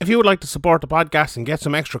If you would like to support the podcast and get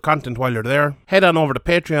some extra content while you're there, head on over to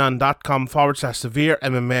patreon.com/Severe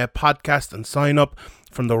MMA podcast and sign up.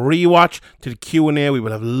 From the rewatch to the Q&A, we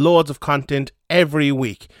will have loads of content every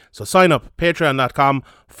week. So sign up,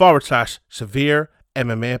 patreon.com/Severe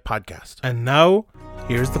MMA podcast. And now,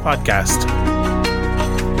 here's the podcast.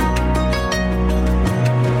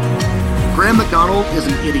 Graham McDonald is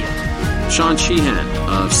an idiot. Sean Sheehan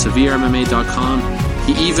of SevereMMA.com.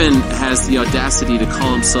 He even has the audacity to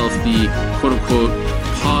call himself the quote-unquote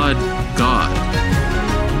pod god.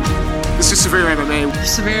 This is Severe MMA.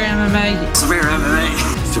 Severe MMA. Severe MMA.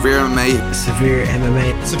 Severe MMA. Severe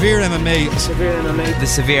MMA. Severe MMA. Severe MMA. The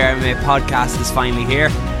Severe MMA podcast is finally here.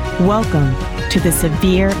 Welcome to the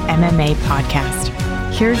Severe MMA podcast.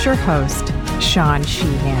 Here's your host, Sean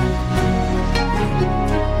Sheehan.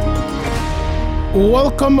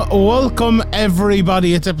 Welcome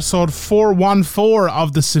everybody. It's episode 414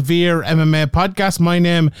 of the Severe MMA podcast. My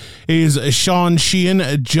name is Sean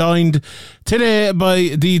Sheehan, joined today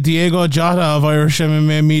by the Diego Jota of Irish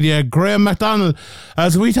MMA Media, Graham McDonald,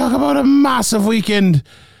 as we talk about a massive weekend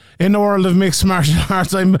in the world of mixed martial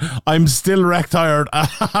arts. I'm still wreck tired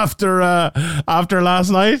after last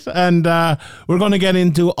night, and we're going to get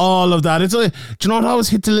into all of that. Do you know, it always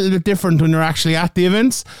hits a little bit different when you're actually at the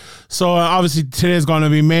events. So obviously today's going to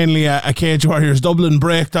be mainly a Cage Warriors Dublin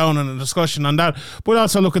breakdown and a discussion on that. But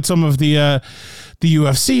also look at some of the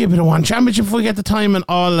UFC, a bit of One Championship if we get the time, and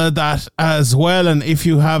all of that as well. And if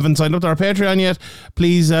you haven't signed up to our Patreon yet,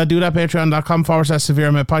 please do that, patreon.com/Severe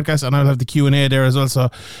MMA podcast, and I'll have the Q&A there as well, so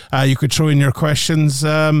you could throw in your questions.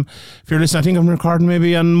 If you're listening, I think I'm recording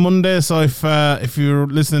maybe on Monday, so if you're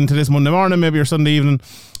listening to this Monday morning, maybe or Sunday evening,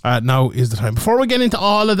 now is the time. Before we get into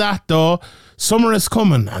all of that though, summer is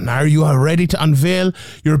coming, and are you ready to unveil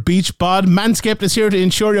your beach bod? Manscaped is here to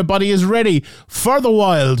ensure your body is ready for the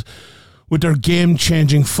wild with their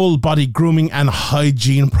game-changing full-body grooming and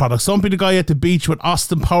hygiene products. Don't be the guy at the beach with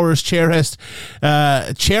Austin Powers chest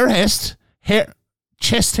hair.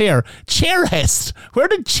 Where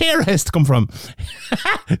did chair hest come from?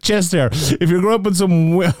 Chest hair. If you grew up with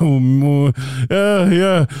some,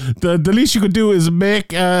 the least you could do is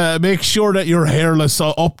make sure that you're hairless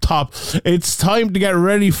up top. It's time to get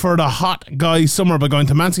ready for the hot guy summer by going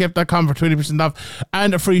to manscaped.com for 20% off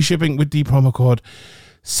and a free shipping with the promo code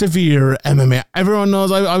Severe MMA. Everyone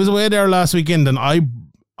knows I was away there last weekend, and I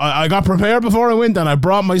got prepared before I went, and I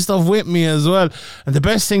brought my stuff with me as well. And the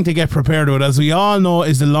best thing to get prepared with, as we all know,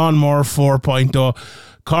 is the Lawnmower 4.0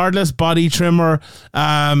 cordless body trimmer,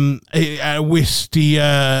 with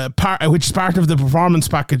the which is part of the Performance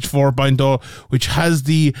Package 4.0, which has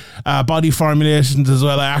the body formulations as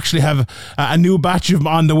well. I actually have a new batch of them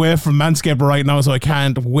on the way from Manscaped right now, so I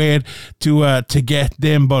can't wait to get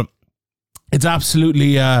them. But it's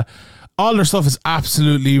absolutely all their stuff is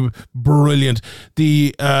absolutely brilliant.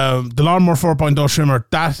 The Lawnmower 4.0 trimmer,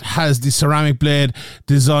 that has the ceramic blade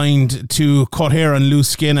designed to cut hair and loose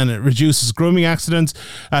skin, and it reduces grooming accidents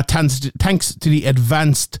thanks to the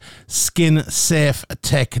advanced skin safe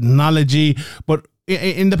technology. But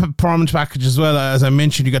in the Performance Package as well, as I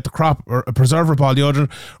mentioned, you get the Crop Preserver Ball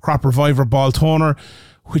Deodorant, Crop Reviver Ball Toner,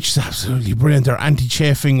 which is absolutely brilliant. They're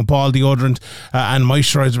anti-chafing ball deodorant and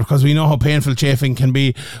moisturizer, because we know how painful chafing can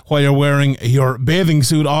be while you're wearing your bathing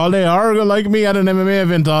suit all day, or like me at an MMA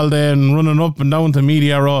event all day and running up and down to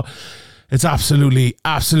Media Row. It's absolutely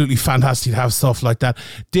fantastic to have stuff like that.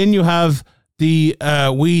 Then you have the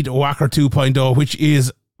Weed Whacker 2.0, which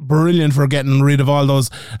is brilliant for getting rid of all those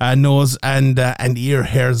nose and ear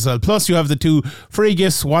hairs as well. Plus you have the two free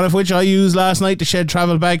gifts, one of which I used last night, the Shed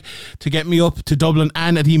travel bag, to get me up to Dublin,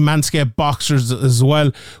 and the Manscaped boxers as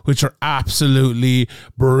well, which are absolutely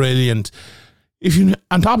brilliant.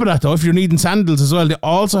 On top of that though, if you're needing sandals as well, they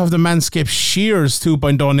also have the Manscaped Shears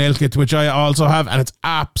 2.0 nail kit, which I also have, and it's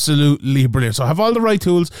absolutely brilliant. So have all the right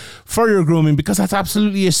tools for your grooming, because that's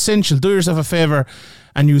absolutely essential. Do yourself a favour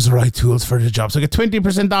and use the right tools for the job. So get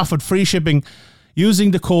 20% off with free shipping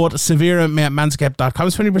using the code SevereMMA at manscaped.com.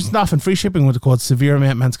 It's 20% off and free shipping with the code SevereMMA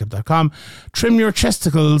at manscaped.com. Trim your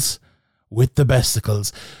chesticles with the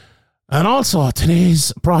besticles. And also,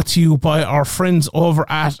 today's brought to you by our friends over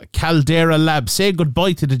at Caldera Lab. Say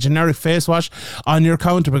goodbye to the generic face wash on your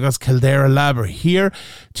counter, because Caldera Lab are here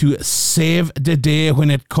to save the day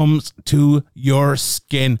when it comes to your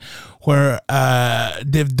skin. Where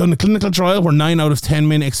they've done a clinical trial where 9 out of 10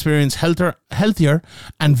 men experience healthier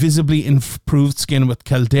and visibly improved skin with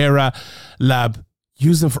Caldera Lab.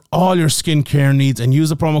 Use them for all your skincare needs and use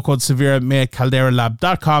the promo code SevereMMA at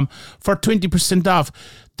calderalab.com for 20% off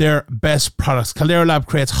their best products. Caldera Lab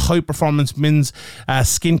creates high-performance men's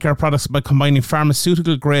skincare products by combining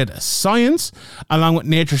pharmaceutical-grade science along with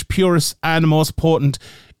nature's purest and most potent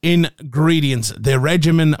ingredients. The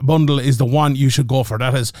regimen bundle is the one you should go for.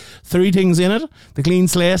 That has 3 things in it: the clean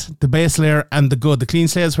slate, the base layer, and the good. The clean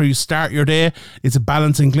slate is where you start your day. It's a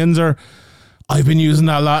balancing cleanser. I've been using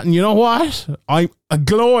that a lot, and you know what? I'm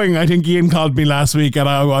glowing. I think Ian called me last week, and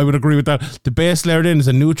I would agree with that. The base layer then is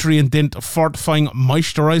a nutrient-dense, fortifying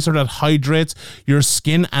moisturizer that hydrates your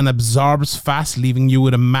skin and absorbs fast, leaving you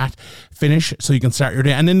with a matte finish so you can start your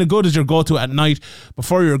day. And then the good is your go-to at night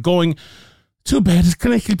before you're going to bed is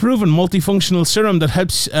clinically proven multifunctional serum that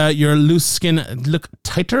helps your loose skin look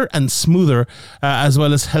tighter and smoother, as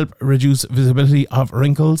well as help reduce visibility of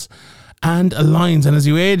wrinkles and lines. And as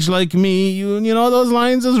you age like me, you know those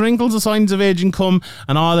lines, those wrinkles, the signs of aging come,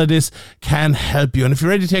 and all of this can help you. And if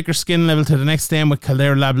you're ready to take your skin level to the next stage with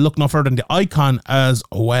Caldera Lab, look no further than the Icon as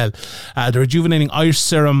well. The rejuvenating Irish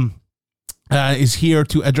serum is here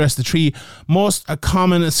to address the 3 most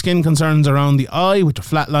common skin concerns around the eye, which are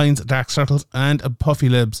flat lines, dark circles, and puffy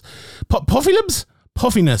lips. Puffy lips?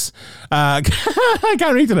 Puffiness. I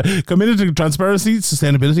can't read it. Committed to transparency,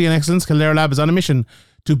 sustainability, and excellence, Caldera Lab is on a mission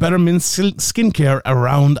to better men's skincare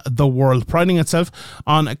around the world, priding itself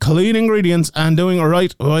on clean ingredients and doing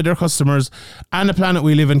right by their customers and the planet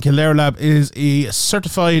we live in. Caldera Lab is a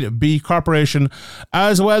certified B Corporation,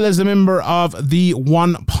 as well as a member of the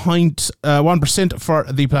 1% for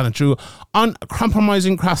the planet. Through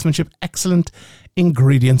uncompromising craftsmanship, excellent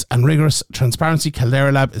ingredients, and rigorous transparency,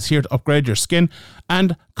 Caldera Lab is here to upgrade your skin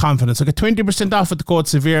and confidence. So get 20% off with the code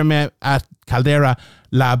SevereMMA at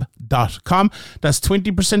calderalab.com. That's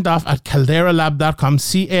 20% off at calderalab.com,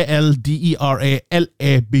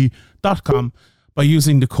 calderalab.com, by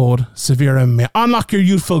using the code SevereMMA. Unlock your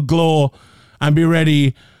youthful glow and be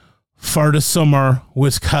ready for the summer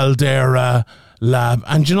with Caldera Lab.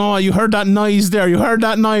 And you know what? You heard that noise there. You heard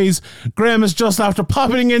that noise. Graham is just after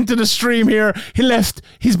popping into the stream here. He left.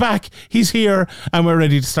 He's back. He's here. And we're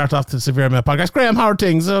ready to start off the Severe MMA podcast. Graham, how are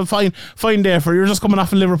things? Fine day for you. You're just coming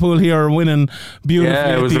off of Liverpool here, winning beautifully.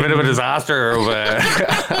 Yeah, it was a bit of a disaster. It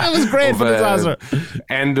was great for disaster.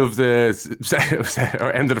 End of the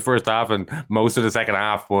first half and most of the second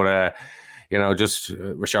half. But just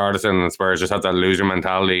Richarlison and Spurs just had that loser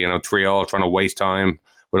mentality. 3-3 trying to waste time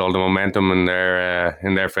with all the momentum in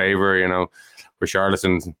their favour.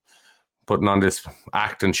 Richarlison putting on this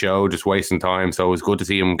act and show, just wasting time. So it was good to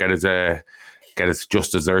see him get his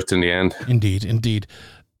just desserts in the end. Indeed.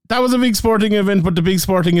 That was a big sporting event, but the big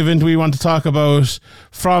sporting event we want to talk about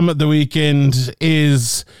from the weekend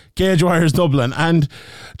is Gage Warriors Dublin. And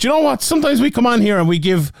do you know what? Sometimes we come on here and we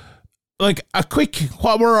give like a quick,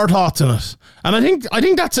 what were our thoughts on it? And I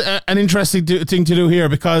think that's an interesting thing to do here,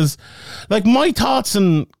 because like my thoughts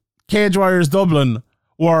on Cage Warriors Dublin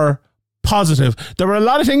were positive. There were a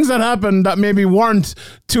lot of things that happened that maybe weren't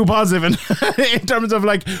too positive in terms of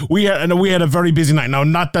like we had a very busy night. Now,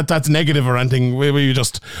 not that that's negative or anything. We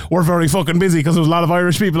just were very fucking busy because there was a lot of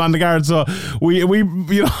Irish people on the guard. So we a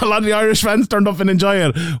lot of the Irish fans turned up and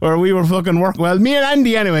enjoyed it, where we were fucking working. Well, me and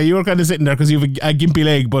Andy anyway. You were kind of sitting there because you have a gimpy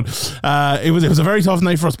leg, but it was a very tough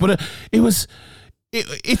night for us. But it was.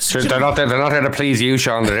 It's sure, they're not there to please you,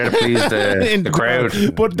 Sean. They're there to please the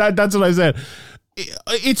crowd. But that's what I said.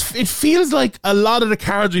 It feels like a lot of the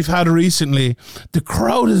cards we've had recently, the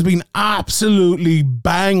crowd has been absolutely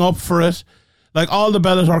bang up for it, like all the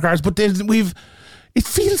Bellator cards. But it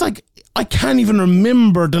feels like I can't even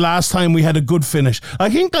remember the last time we had a good finish. I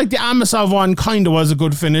think like the Amasov one kind of was a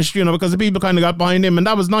good finish, because the people kind of got behind him and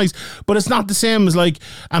that was nice. But it's not the same as like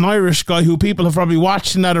an Irish guy who people have probably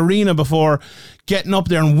watched in that arena before getting up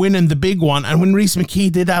there and winning the big one. And when Rhys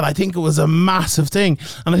McKee did that, I think it was a massive thing.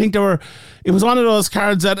 And I think it was one of those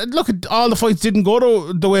cards that, look, all the fights didn't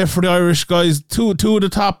go the way for the Irish guys. Two of the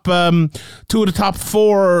top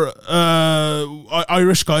 4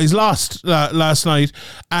 Irish guys lost last night,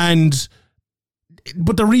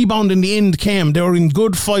 but the rebound in the end came. They were in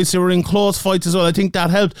good fights. They were in close fights as well. I think that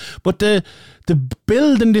helped. But the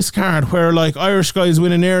build in this card, where like Irish guys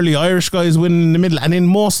winning early, Irish guys winning in the middle, and then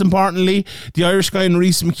most importantly, the Irish guy in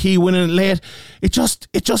Rhys McKee winning it late, it just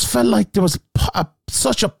felt like there was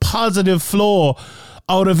such a positive flow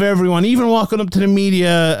out of everyone, even walking up to the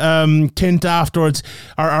media tent afterwards,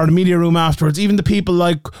 or the media room afterwards, even the people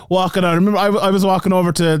like walking out. I remember I was walking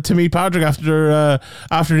over to meet Patrick after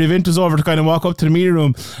the event was over to kind of walk up to the media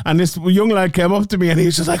room, and this young lad came up to me and he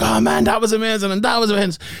was just like, oh man, that was amazing, and that was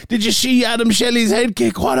amazing. Did you see Adam Shelley's head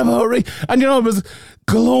kick? What about Ray? And it was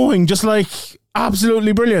glowing, just like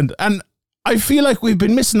absolutely brilliant. And I feel like we've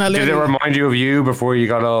been missing that. Did it remind you of you before you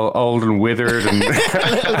got all old and withered? And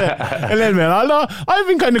a little bit. Although I've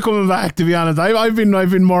been kind of coming back, to be honest. I've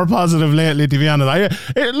been more positive lately, to be honest.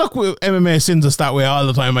 Look, MMA sends us that way all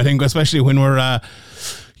the time, I think, especially when we're,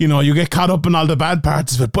 you get caught up in all the bad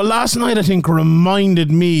parts of it. But last night, I think, reminded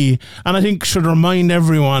me, and I think should remind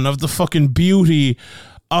everyone, of the fucking beauty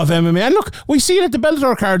of MMA. And look, we see it at the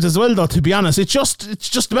Bellator cards as well, though, to be honest. It's just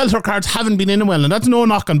the Bellator cards haven't been in well, and that's no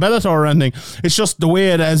knock on Bellator or anything. It's just the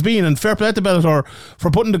way it has been, and fair play to Bellator for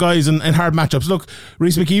putting the guys in hard matchups. Look,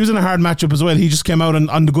 Rhys McKee was in a hard matchup as well. He just came out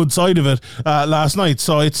on the good side of it last night.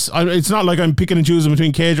 So it's not like I'm picking and choosing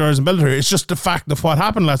between Cage Warriors and Bellator. It's just the fact of what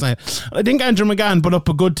happened last night. I think Andrew McGann put up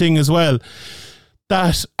a good thing as well.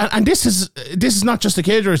 That and this is not just a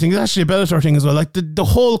Cage Warriors thing, it's actually a Bellator thing as well. Like the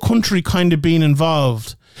whole country kind of being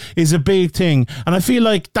involved is a big thing, and I feel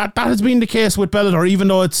like that has been the case with Bellator, even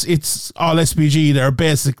though it's all SPG. They're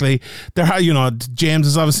basically James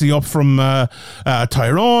is obviously up from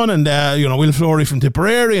Tyrone, and Will Flory from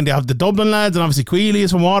Tipperary, and they have the Dublin lads, and obviously Quealy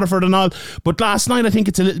is from Waterford and all. But last night I think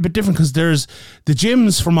it's a little bit different because there's the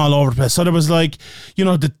gyms from all over the place. So there was like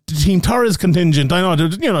the Team Torres contingent. I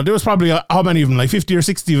know there was probably how many of them, like 50 or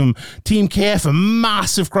 60 of them. Team KF, a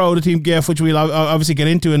massive crowd of Team KF, which we'll obviously get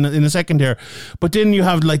into in a second here. But then you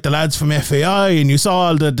have like the lads from FAI, and you saw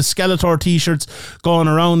all the Skeletor t-shirts going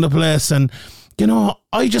around the place, and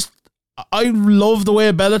I love the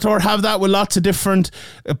way Bellator have that with lots of different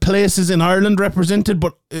places in Ireland represented,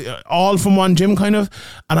 but all from one gym kind of.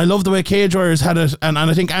 And I love the way Cage Warriors had it, and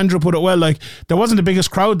I think Andrew put it well. Like, there wasn't the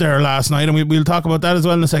biggest crowd there last night, and we'll talk about that as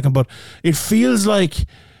well in a second, but it feels like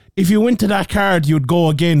if you went to that card, you'd go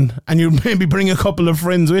again, and you'd maybe bring a couple of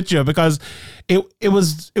friends with you, because it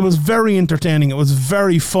was very entertaining. It was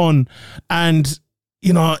very fun, and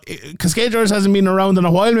because Cage Warriors hasn't been around in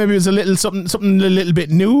a while, maybe it was a little something a little bit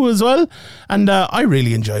new as well, and I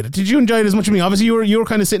really enjoyed it. Did you enjoy it as much as me? Obviously, you were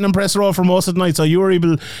kind of sitting in press row for most of the night, so you were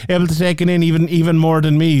able to take it in even more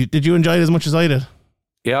than me. Did you enjoy it as much as I did?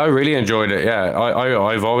 Yeah, I really enjoyed it. Yeah,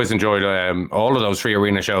 I've always enjoyed all of those 3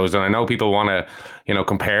 arena shows, and I know people want to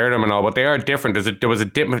compare them and all, but they are different. There was a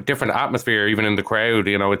different atmosphere even in the crowd.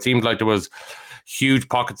 It seemed like there was huge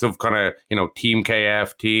pockets of kind of Team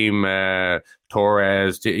KF, Team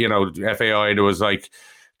Torres, FAI. There was like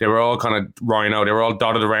they were all kind of Rhino. They were all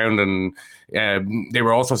dotted around, and they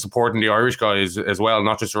were also supporting the Irish guys as well,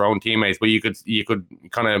 not just their own teammates. But you could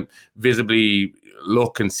kind of visibly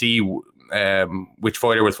look and see which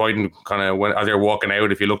fighter was fighting kind of as they're walking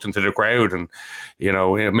out, if you looked into the crowd. And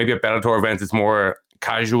maybe at Bellator events it's more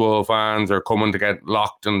casual fans are coming to get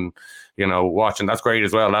locked and watching. That's great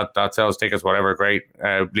as well. That sells tickets, whatever. Great.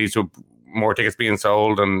 Leads to more tickets being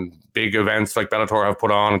sold, and big events like Bellator have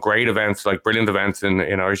put on great events, like brilliant events in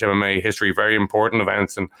Irish MMA history, very important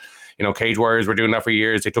events. And Cage Warriors were doing that for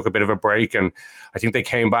years. They took a bit of a break, and I think they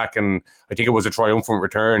came back, and I think it was a triumphant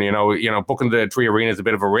return. Booking the 3 arenas is a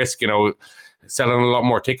bit of a risk. Selling a lot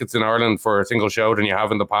more tickets in Ireland for a single show than you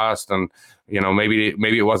have in the past, and maybe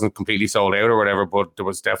it wasn't completely sold out or whatever, but there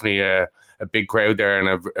was definitely a big crowd there,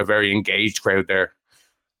 and a very engaged crowd there.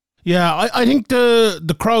 Yeah, I think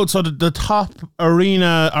the crowd, so the top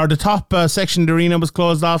arena, or the top section of the arena was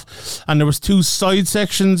closed off, and there was 2 side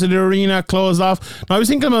sections of the arena closed off. Now, I was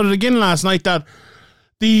thinking about it again last night, that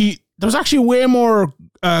there was actually way more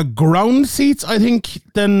ground seats, I think,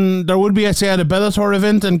 than there would be, say, at a Bellator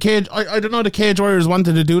event. And I don't know, the Cage Warriors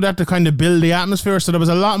wanted to do that to kind of build the atmosphere, so there was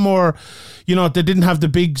a lot more, they didn't have the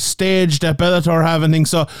big stage that Bellator have and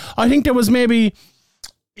things. So I think there was maybe,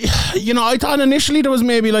 I thought initially there was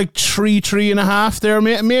maybe like 3.5 there.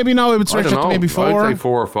 Maybe now it would stretch up to maybe 4. I'd say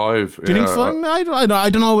 4 or 5. Do you think 5? I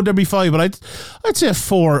don't know, would there be 5, but I'd say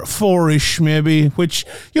 4-ish maybe, which,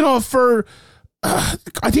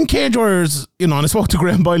 I think Cage Warriors, and I spoke to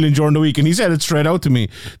Graham Boylan during the week, and he said it straight out to me.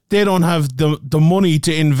 They don't have the money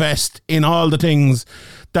to invest in all the things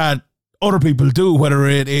that other people do, whether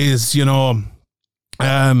it is,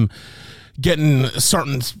 getting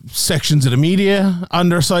certain sections of the media on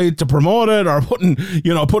their side to promote it, or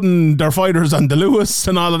putting their fighters on the Lewis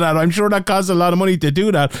and all of that. I'm sure that costs a lot of money to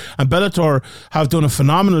do that, and Bellator have done a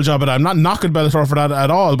phenomenal job of that. I'm not knocking Bellator for that at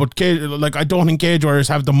all, but I don't think Cage Warriors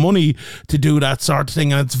have the money to do that sort of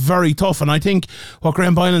thing, and it's very tough. And I think what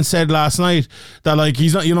Graham Boylan said last night, that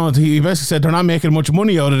he's not, he basically said they're not making much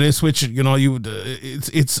money out of this, which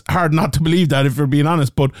it's hard not to believe that, if you're being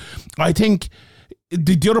honest. But I think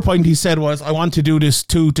the other point he said was, I want to do this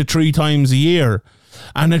 2 to 3 times a year.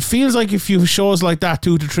 And it feels like if you have shows like that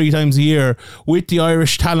 2 to 3 times a year with the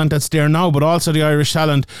Irish talent that's there now, but also the Irish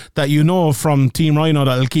talent that you know from Team Rhino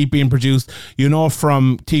that'll keep being produced, you know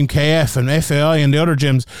from Team KF and FAI and the other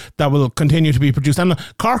gyms that will continue to be produced. And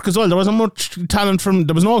Cork as well, there wasn't much talent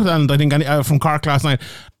there was no talent, I think, from Cork last night.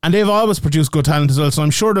 And they've always produced good talent as well. So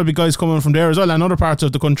I'm sure there'll be guys coming from there as well and other parts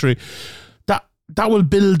of the country that will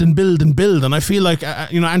build and build and build. And I feel like,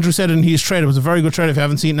 Andrew said in his trade, it was a very good trade if you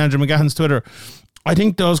haven't seen Andrew McGahan's Twitter. I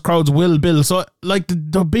think those crowds will build. So, like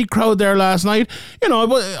the big crowd there last night,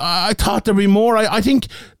 I thought there'd be more. I think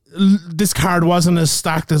this card wasn't as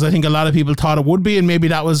stacked as I think a lot of people thought it would be, and maybe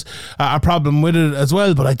that was a problem with it as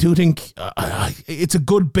well. But I do think it's a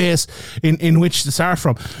good base in which to start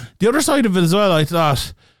from. The other side of it as well, I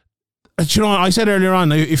thought, I said earlier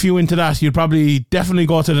on, if you into that, you'd probably definitely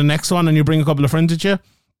go to the next one and you bring a couple of friends with you.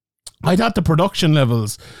 I thought the production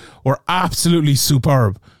levels were absolutely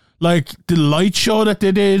superb. Like the light show that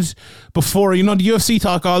they did before, the UFC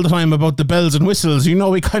talk all the time about the bells and whistles. We've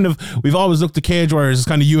always looked at Cage Warriors as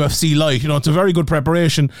kind of UFC light. It's a very good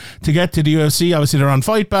preparation to get to the UFC. Obviously they're on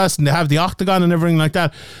Fight Pass and they have the octagon and everything like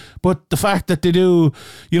that. But the fact that they do,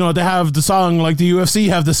 they have the song like the UFC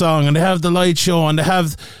have the song, and they have the light show, and they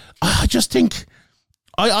have, I just think,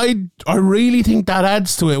 I really think that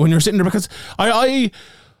adds to it when you're sitting there, because I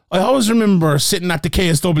always remember sitting at the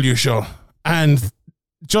KSW show and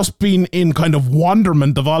just being in kind of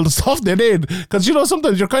wonderment of all the stuff they did, because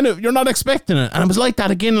sometimes you're not expecting it, and it was like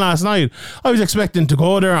that again last night. I was expecting to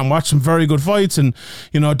go there and watch some very good fights and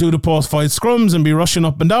do the post-fight scrums and be rushing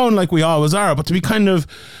up and down like we always are, but to be kind of,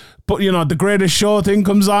 but the greatest show thing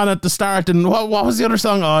comes on at the start, and what was the other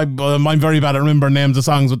song? I'm very bad at remembering names of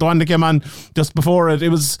songs, but the one that came on just before it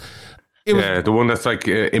was the one that's like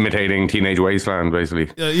imitating Teenage Wasteland,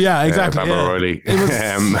 basically. Yeah, exactly. O'Reilly.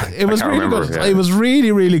 It was really remember, good. yeah. It was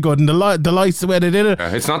really, really good, and the lights, the way they did it.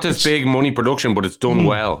 It's not this big money production, but it's done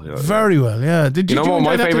well. Very well, yeah. Did you what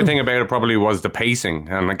my favourite thing about it probably was the pacing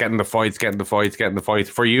and like getting the fights.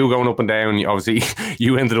 For you going up and down, obviously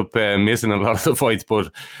you ended up missing a lot of the fights,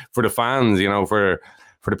 but for the fans, for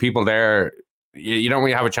the people there, you don't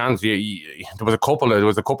really have a chance. There was a couple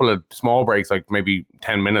of small breaks, like maybe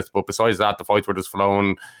 10 minutes, but besides that, the fights were just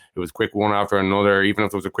flowing. It was quick one after another. Even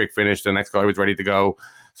if it was a quick finish, the next guy was ready to go.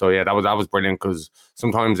 So yeah, that was brilliant, because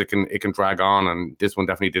sometimes it can drag on, and this one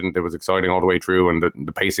definitely didn't. It was exciting all the way through, and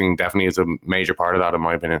the pacing definitely is a major part of that, in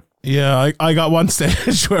my opinion. Yeah, I got one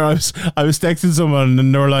stage where I was texting someone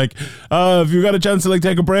and they were like, have you got a chance to like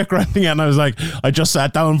take a break or anything? And I was like, I just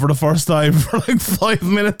sat down for the first time for like 5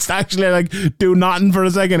 minutes to actually like do nothing for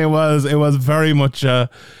a second. It was very much it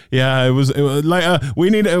was like we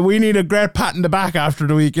need a great pat in the back after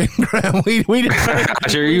the weekend. we did.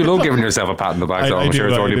 Sure, you love giving yourself a pat in the back, so I'm sure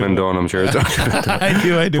it's already been done. I'm sure it's done.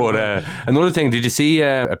 I do. But another thing, did you see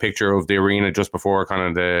a picture of the arena just before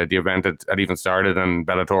kind of the event that even started, and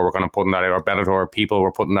Bellator were kind of putting that out, or Bellator people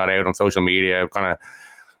were putting that out on social media, kind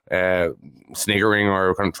of sniggering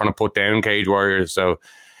or kind of trying to put down Cage Warriors. So,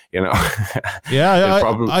 I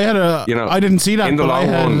didn't see that, but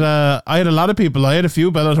I had a lot of people. I had a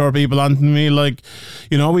few Bellator people on to me, like,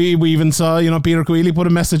 we even saw, Peter Queally put a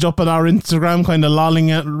message up on our Instagram, kind of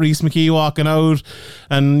lolling at Rhys McKee walking out,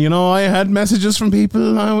 and I had messages from people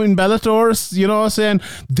now in Bellator, saying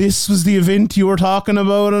this was the event you were talking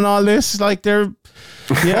about and all this, like they're.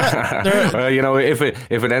 If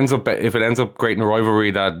it ends up creating a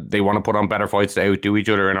rivalry that they want to put on better fights to outdo each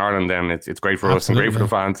other in Ireland, then it's great for us and great for the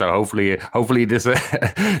fans. So hopefully this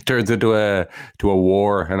turns into a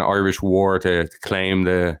war, an Irish war to claim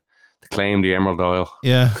the Emerald Isle.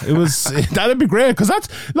 Yeah, that'd be great, because that's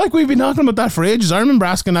like we've been talking about that for ages. I remember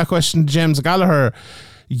asking that question to James Gallagher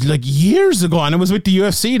like years ago, and it was with the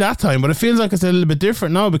UFC that time, but it feels like it's a little bit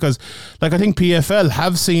different now, because like I think PFL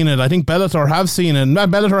have seen it, I think Bellator have seen it, and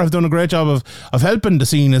Bellator have done a great job of helping the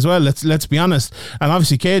scene as well, let's be honest, and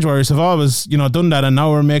obviously Cage Warriors have always done that, and now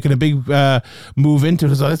we're making a big move into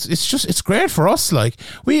it. So it's great for us. Like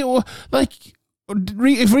if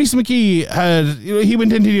Rhys McKee he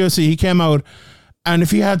went into the UFC, he came out, and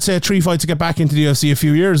if he had, say, 3 fights to get back into the UFC a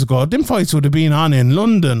few years ago, them fights would have been on in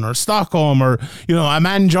London or Stockholm or, a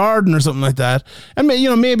Man Jordan or something like that. And,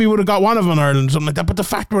 maybe would have got one of them in Ireland or something like that. But the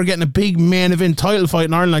fact that we're getting a big main event title fight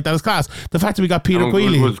in Ireland like that is class. The fact that we got Peter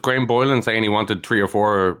Queally. Was Graham Boylan saying he wanted 3 or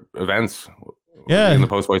 4 events in the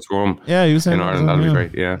post-fight scrum? Yeah, he was saying in Ireland. That'd be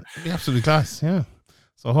great, yeah. It'd be absolutely class, yeah.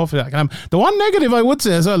 So hopefully that can happen. The one negative I would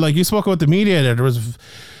say as well, like you spoke about the media there,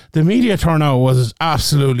 the media turnout was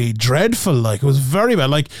absolutely dreadful. Like, it was very bad.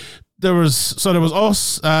 Like, there was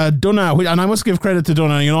us, Dunna, and I must give credit to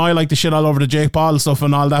Dunna. You know, I like the shit all over the Jake Paul stuff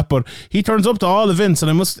and all that, but he turns up to all events, and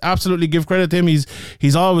I must absolutely give credit to him.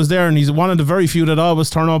 He's always there, and he's one of the very few that always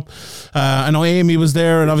turn up. I know Amy was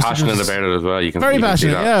there, and obviously passionate about it as well. You can very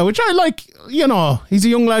passionate, yeah, which I like. You know, he's a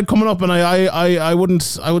young lad coming up, and I wouldn't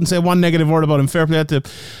say one negative word about him. Fair play to him.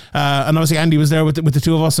 And obviously Andy was there with the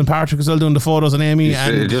two of us, and Patrick as well doing the photos, and Amy.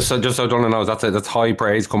 And just so Donna knows, that's high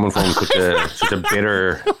praise coming from such a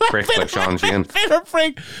bitter prick like Sean Sheehan. Bitter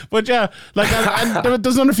prick, but yeah, like and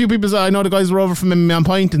there's another few people. I know the guys were over from MMA on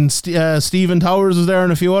Point, and Stephen Towers was there,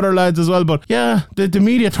 and a few other lads as well. But yeah, the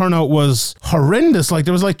media turnout was horrendous. Like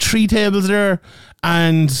there was like 3 tables there,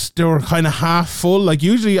 and they were kind of half full. Like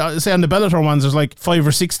usually, say on the Bellator ones, there's like 5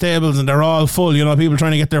 or 6 tables, and they're all full. You know, people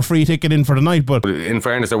trying to get their free ticket in for the night. But in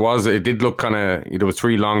fairness, it did look kind of. There was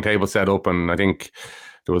 3 long tables set up, and I think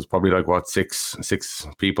there was probably like 7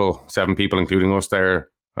 people, including us there.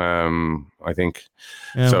 I think.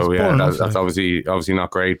 Yeah, so yeah, that's obviously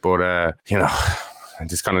not great. But you know,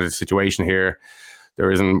 just kind of the situation here. There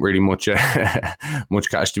isn't really much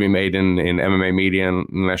cash to be made in MMA media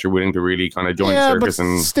unless you're willing to really kind of join the circus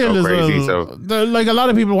and still go crazy. Well, like a lot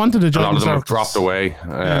of people wanted to join. A lot of them circus. have dropped away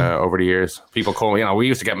over the years. People come, you know, we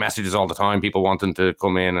used to get messages all the time. People wanting to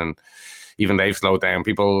come in, and even they've slowed down.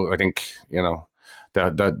 People, I think, you know,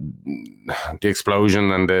 the explosion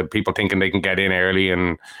and the people thinking they can get in early,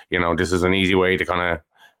 and you know, this is an easy way to kind of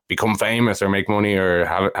become famous or make money or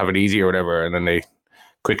have it easy or whatever, and then they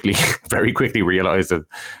very quickly realize that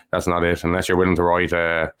that's not it unless you're willing to write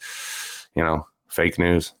you know, fake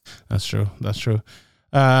news. That's true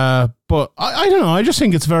but I don't know, I just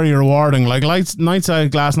think it's very rewarding. Like nights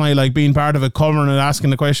like last night, like being part of it, covering and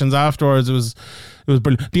asking the questions afterwards, it was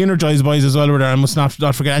brilliant. The Energized boys as well were there. I must not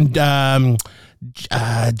forget, and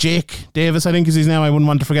Jake Davis, I think is his name. I wouldn't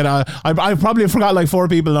want to forget. I probably forgot like 4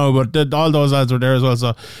 people now, but all those lads were there as well.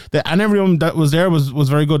 So and everyone that was there was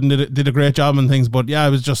very good and did a great job and things. But yeah, I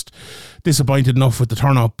was just disappointed enough with the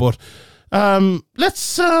turnout. But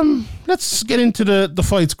let's get into the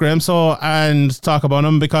fights, Graham. So and talk about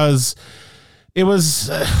them, because it was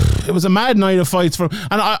a mad night of fights and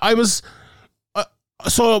I was.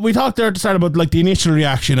 So we talked there at the start about like the initial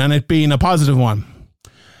reaction and it being a positive one,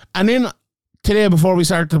 and then today before we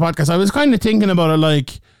started the podcast, I was kind of thinking about it,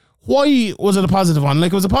 like, why was it a positive one?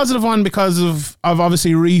 Like, it was a positive one because of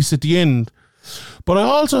obviously Reese at the end, but I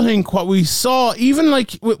also think what we saw, even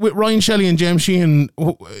like with Ryan Shelley and James Sheehan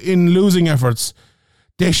in losing efforts,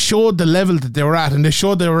 they showed the level that they were at, and they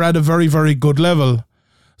showed they were at a very, very good level.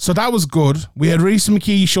 So that was good. We had Reese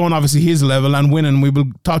McKee showing obviously his level and winning. We will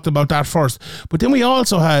talk about that first. But then we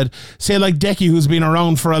also had, say, like Decky, who's been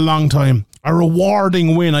around for a long time. A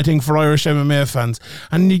rewarding win, I think, for Irish MMA fans.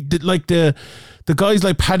 And the guys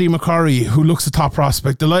like Paddy McCurry, who looks a top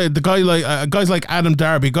prospect. The guy like guys like Adam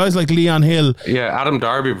Darby, guys like Leon Hill. Yeah, Adam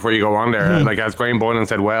Darby. Before you go on there, like as Graham Boylan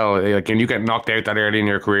said, well, like, when you get knocked out that early in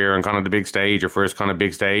your career and kind of the big stage, your first kind of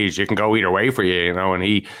big stage, it can go either way for you, you know. And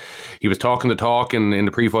he was talking the talk in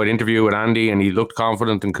the pre-fight interview with Andy, and he looked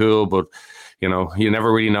confident and cool, but you know, you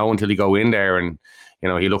never really know until you go in there, and you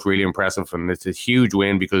know, he looked really impressive, and it's a huge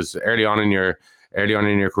win because early on in your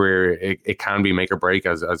career, it can be make or break,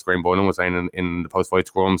 as Graham Boylan was saying in the post-fight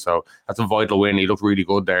scrum. So that's a vital win. He looked really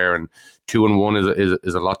good there, and 2-1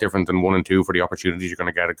 is a lot different than 1-2 for the opportunities you're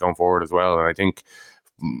going to get it going forward as well. And I think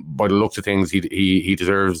by the looks of things, he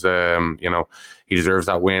deserves he deserves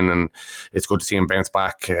that win, and it's good to see him bounce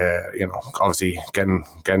back. You know, obviously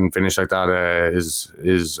getting finished like that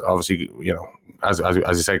is obviously, you know, as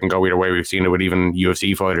you say, can go either way. We've seen it with even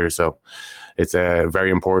UFC fighters, so it's a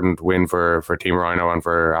very important win for Team Rhino and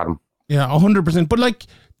for Adam. Yeah, 100%. But like,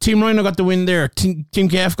 Team Rhino got the win there. Team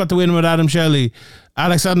KF got the win with Adam Shelley.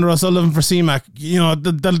 Alexander O'Sullivan for CMAC. You know,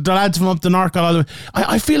 the lads from up the north got all the.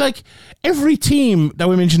 I feel like every team that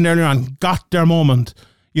we mentioned earlier on got their moment.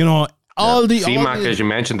 You know, CMAC, as you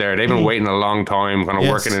mentioned there, they've been waiting a long time, kind of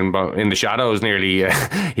working in the shadows nearly,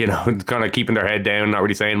 you know, kind of keeping their head down, not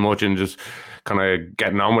really saying much, and just kind of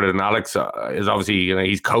getting on with it. And Alex is obviously, you know,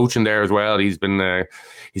 he's coaching there as well. He's been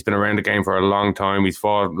around the game for a long time. He's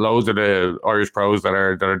fought loads of the Irish pros that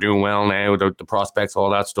are doing well now, the prospects,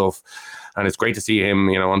 all that stuff. And it's great to see him,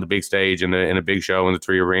 you know, on the big stage in a big show in the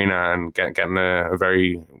 3 Arena, and getting a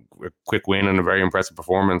very quick win and a very impressive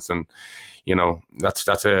performance. And you know, that's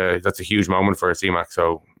a huge moment for CMAC.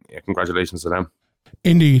 So yeah, congratulations to them.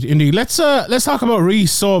 Indeed. Let's talk about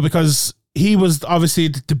Reese, because he was obviously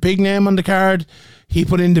the big name on the card. He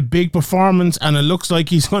put in the big performance, and it looks like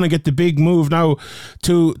he's going to get the big move now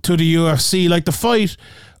to the UFC. Like the fight,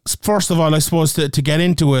 first of all, I suppose to get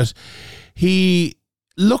into it, he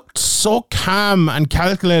looked so calm and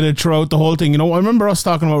calculated throughout the whole thing. You know, I remember us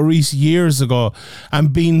talking about Reese years ago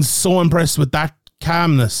and being so impressed with that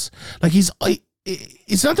calmness. Like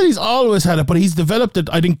it's not that he's always had it, but he's developed it,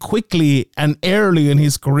 I think, quickly and early in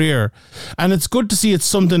his career. And it's good to see it's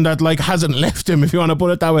something that like hasn't left him, if you want to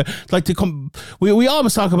put it that way. Like to come, we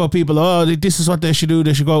always talk about people, oh, this is what they should do.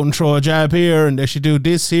 They should go out and throw a jab here, and they should do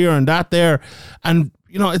this here and that there. And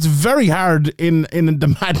you know, it's very hard in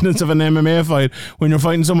the madness of an MMA fight when you're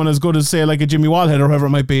fighting someone as good as, say, like a Jimmy Wallhead or whoever it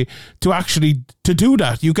might be, to do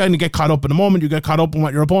that. You kind of get caught up in the moment. You get caught up in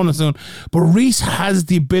what your opponent's doing. But Reese has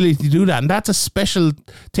the ability to do that, and that's a special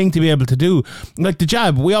thing to be able to do. Like the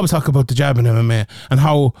jab, we always talk about the jab in MMA and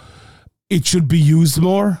how it should be used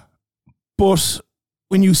more. But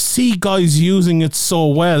when you see guys using it so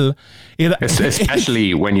well,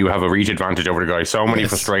 especially when you have a reach advantage over the guy. So many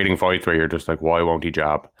frustrating fights where you're just like, why won't he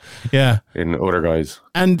jab? Yeah, in other guys,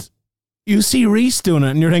 and you see Reese doing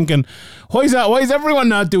it, and you're thinking, why is that? Why is everyone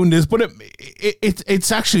not doing this? But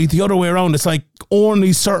it's actually the other way around. It's like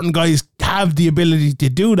only certain guys have the ability to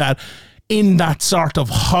do that in that sort of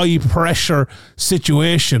high pressure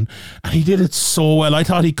situation, and he did it so well. I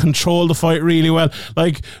thought he controlled the fight really well.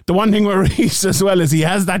 Like the one thing with Reese as well is he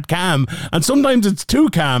has that calm, and sometimes it's too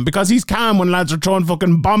calm, because he's calm when lads are throwing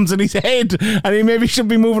fucking bombs at his head and he maybe should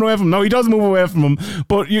be moving away from him. No, he does move away from him,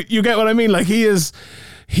 but you get what I mean. Like he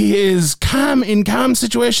is calm in calm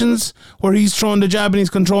situations where he's throwing the jab and he's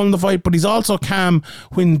controlling the fight, but he's also calm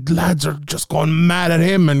when lads are just going mad at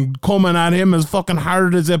him and coming at him as fucking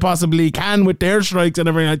hard as they possibly can with their strikes and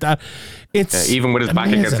everything like that. It's even with his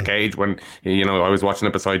amazing. Back against the cage, when, you know, I was watching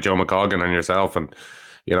it beside Joe McColgan and yourself, and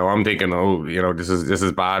you know, I'm thinking, oh, you know, this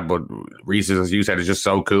is bad, but Reese, as you said, is just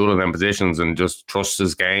so cool in them positions and just trusts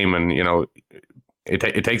his game, and you know,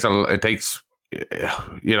 it takes.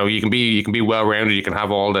 You know, you can be well rounded. You can have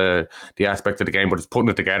all the aspects of the game, but it's putting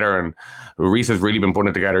it together. And Reese has really been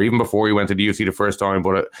putting it together, even before he went to the UFC the first time.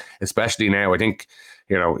 But especially now, I think,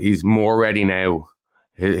 you know, he's more ready now.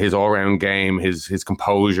 His all round game, his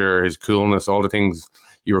composure, his coolness, all the things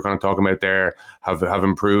you were kind of talking about there have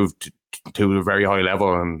improved to a very high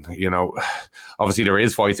level. And you know, obviously there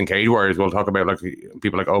is fights in Cage Warriors. We'll talk about like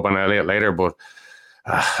people like Oban Elliott later, but.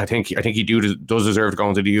 I think he does deserve to go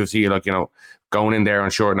into the UFC. Like, you know, going in there on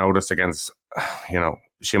short notice against, you know,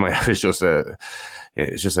 Chimaev is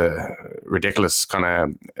just a ridiculous kind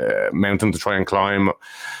of mountain to try and climb,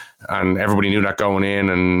 and everybody knew that going in,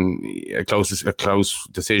 and a close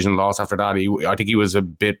decision loss after that. I think he was a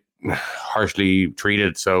bit harshly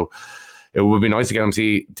treated, so it would be nice to get him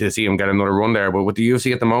to see him get another run there. But with the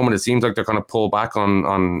UFC at the moment, it seems like they're kind of pull back on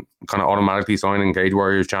kind of automatically signing Cage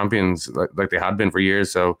Warriors champions like they had been for years.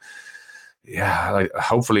 So yeah, like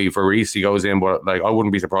hopefully for Reese he goes in, but like I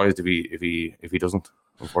wouldn't be surprised if he doesn't.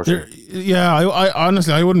 Unfortunately, yeah, I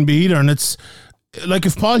honestly I wouldn't be either, and it's. Like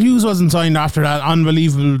if Paul Hughes wasn't signed after that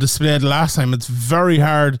unbelievable display the last time, it's very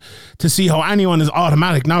hard to see how anyone is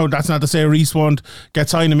automatic. Now, that's not to say Reese won't get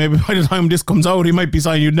signed, and maybe by the time this comes out, he might be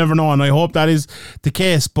signed. You'd never know, and I hope that is the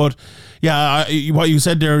case. But yeah, what you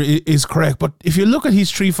said there is correct. But if you look at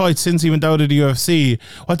his 3 fights since he went out of the UFC,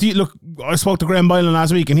 I spoke to Graham Bylan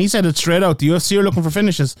last week, and he said it straight out. The UFC are looking for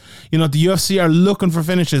finishes. You know, the UFC are looking for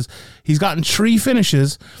finishes. He's gotten 3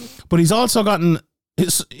 finishes, but he's also gotten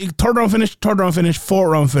his third round finish, fourth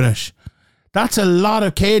round finish. That's a lot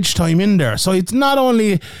of cage time in there. So it's not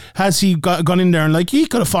only has he gone in there and like he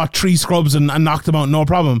could have fought 3 scrubs and knocked them out, no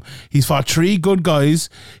problem. He's fought 3 good guys.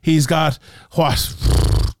 He's got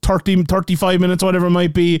 30, 35 minutes, whatever it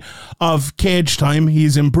might be, of cage time.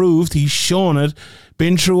 He's improved. He's shown it.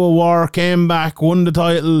 Been through a war, came back, won the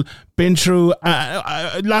title. Been through.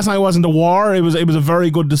 Last night wasn't a war. It was a very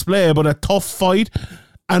good display, but a tough fight.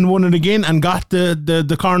 And won it again and got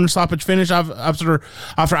the corner stoppage finish after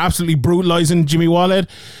absolutely brutalising Jimmy Wallhead.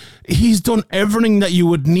 He's done everything that you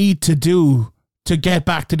would need to do to get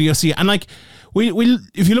back to the UFC. And like we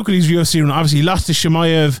if you look at his UFC run, obviously he lost to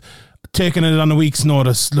Chimaev, taking it on a week's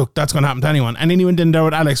notice. Look, that's going to happen to anyone. And then he went in there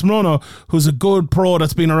with Alex Morono, who's a good pro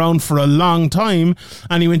that's been around for a long time.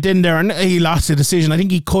 And he went in there and he lost the decision. I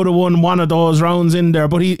think he could have won one of those rounds in there,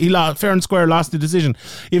 but he lost, fair and square, lost the decision.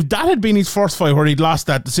 If that had been his first fight where he'd lost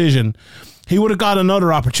that decision, he would have got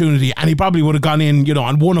another opportunity, and he probably would have gone in, you know,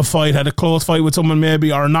 and won a fight, had a close fight with someone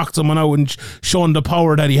maybe, or knocked someone out and shown the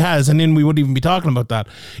power that he has, and then we wouldn't even be talking about that.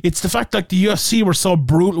 It's the fact that the UFC were so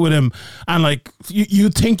brutal with him, and like you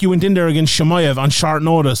think you went in there against Chimaev on short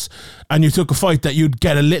notice, and you took a fight that you'd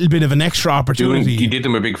get a little bit of an extra opportunity. You did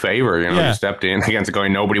them a big favor, you know. Yeah. You stepped in against a guy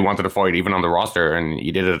nobody wanted to fight, even on the roster, and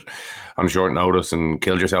you did it on short notice and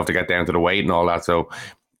killed yourself to get down to the weight and all that. So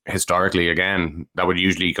historically, again, that would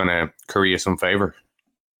usually kind of curry you some favor.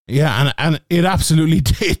 Yeah, and it absolutely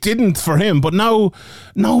it didn't for him. But now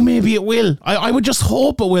maybe it will. I would just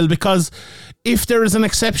hope it will, because if there is an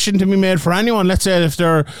exception to be made for anyone, let's say if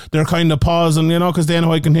they're kind of pausing, because the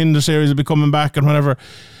NY Contender Series will be coming back and whatever.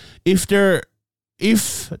 If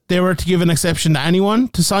they were to give an exception to anyone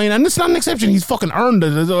to sign, and it's not an exception, he's fucking earned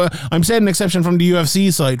it. I'm saying an exception from the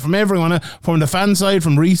UFC side, from everyone, from the fan side,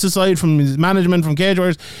 from Reese's side, from his management, from Cage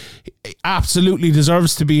Warriors. He absolutely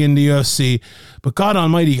deserves to be in the UFC. But God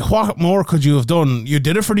almighty, what more could you have done? You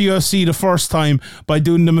did it for the UFC the first time by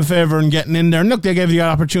doing them a favour and getting in there. And look, they gave you that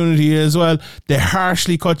opportunity as well. They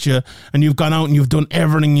harshly cut you, and you've gone out and you've done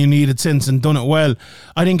everything you needed since and done it well.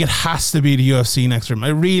 I think it has to be the UFC next for him.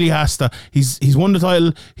 It really has to. He's won the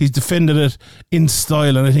title. He's defended it in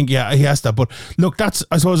style, and I think, yeah, he has to. But look, that's,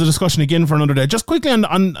 I suppose, a discussion again for another day. Just quickly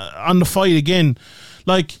on the fight again.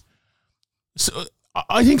 Like, so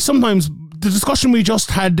I think sometimes the discussion we just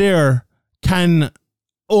had there can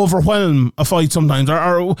overwhelm a fight sometimes,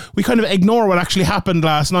 or we kind of ignore what actually happened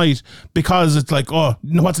last night because it's like, oh,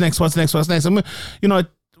 what's next? And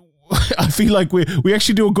I feel like we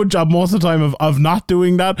actually do a good job most of the time of not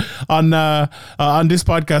doing that on this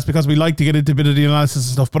podcast, because we like to get into a bit of the analysis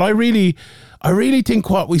and stuff. But I really think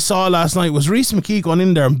what we saw last night was Rhys McKee going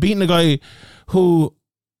in there and beating a guy who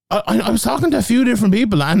I was talking to a few different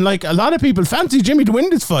people, and like a lot of people fancy Jimmy to win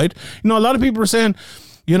this fight. A lot of people were saying,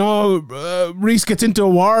 Rhys gets into a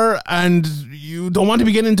war and you don't want to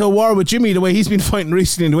be getting into a war with Jimmy the way he's been fighting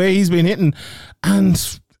recently and the way he's been hitting.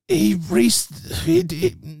 And Rhys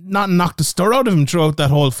not knocked the stir out of him throughout that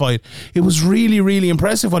whole fight. It was really, really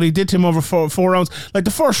impressive what he did to him over four rounds. Like,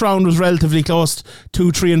 the first round was relatively close.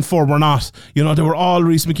 2, 3 and 4 were not. They were all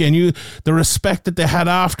Rhys McKee. And the respect that they had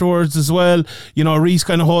afterwards as well. Rhys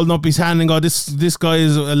kind of holding up his hand and go, this guy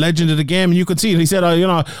is a legend of the game. And you could see it. He said,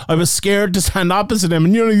 I was scared to stand opposite him.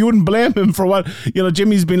 And you wouldn't blame him for what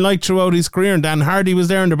Jimmy's been like throughout his career. And Dan Hardy was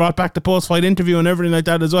there, and they brought back the post-fight interview and everything like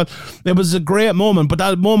that as well. It was a great moment, but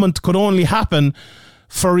that moment could only happen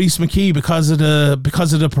for Rhys McKee because of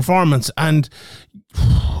the performance, and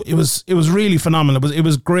it was really phenomenal. It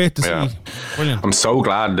was great to see. Brilliant. I'm so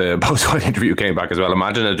glad the post-fight interview came back as well.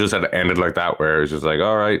 Imagine it just had ended like that, where it was just like,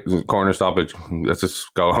 all right, corner stoppage, let's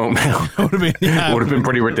just go home now. Would have been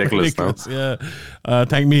pretty ridiculous. Yeah.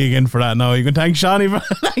 Thank me again for that. No, you can thank Shawnee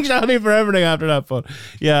for everything after that. But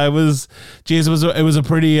yeah, it was a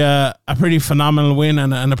pretty phenomenal win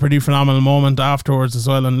and a pretty phenomenal moment afterwards as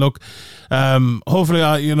well. And look, hopefully,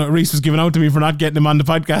 Rhys was given out to me for not getting him on the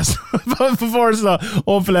podcast before, so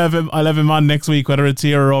hopefully I'll have him on next week, whether it's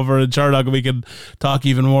here or over in Sherlock, and we can talk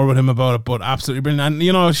even more with him about it. But absolutely brilliant.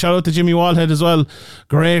 And shout out to Jimmy Waldhead as well.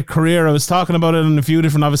 Great career. I was talking about it in a few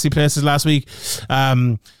different obviously places last week,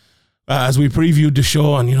 as we previewed the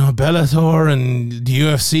show, and Bellator and the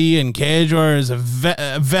UFC and Cage Warriors, a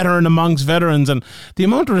veteran amongst veterans, and the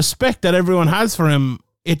amount of respect that everyone has for him,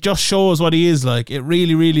 it just shows what he is like. It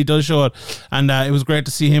really, really does show it. And it was great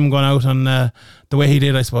to see him going out on the way he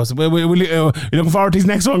did, I suppose. You're looking forward to his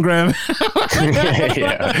next one, Graham?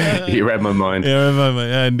 Yeah, you read my mind.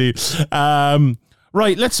 Yeah, indeed.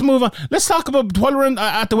 Right, let's move on. Let's talk about, while we're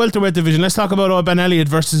at the welterweight division, let's talk about Ben Elliott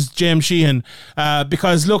versus James Sheehan.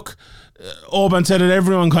 Because, look, Oban said it,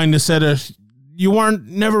 everyone kind of said it. You weren't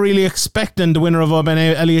never really expecting the winner of Ben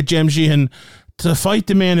Elliott, James Sheehan, to fight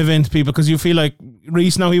the main event, people, because you feel like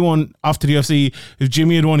Rhys, now he won off to the UFC. If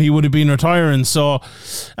Jimmy had won, he would have been retiring. So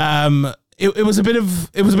it was a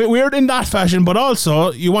bit weird in that fashion, but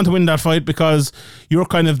also you want to win that fight because you're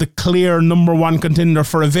kind of the clear number one contender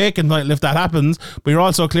for a vacant title if that happens, but you're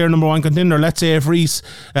also a clear number one contender. Let's say if Rhys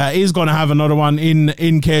is going to have another one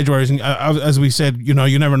in Cage Warriors, as we said, you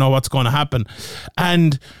never know what's going to happen.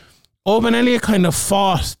 And Ben Elliott kind of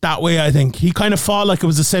fought that way, I think. He kind of fought like it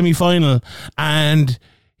was a semi-final, and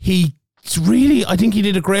I think he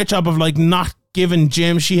did a great job of not giving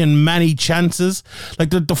James Sheehan many chances. Like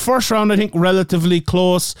the first round, I think, relatively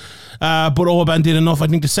close, but Oban did enough. I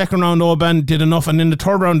think the second round, Oban did enough, and then the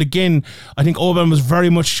third round again, I think Oban was very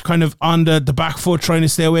much kind of on the back foot, trying to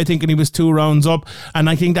stay away, thinking he was 2 rounds up, and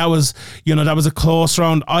I think that was a close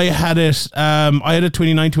round. I had it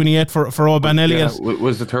 29-28 for Oban Elliott. Yeah,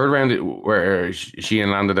 was the third round where Sheehan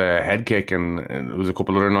landed a head kick, and it was a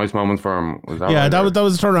couple other nice moments for him? Was that right? That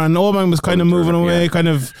was the third round. Oban was kind of moving away, kind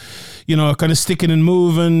of sticking and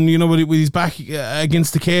moving, with his back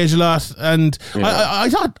against the cage a lot. And I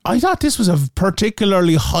thought this was a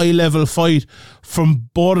particularly high level fight from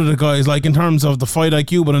both of the guys, like in terms of the fight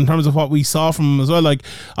IQ, but in terms of what we saw from him as well. Like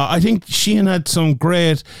I think Sheehan had some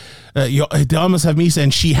great. They almost have me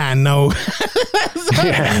saying Sheehan now.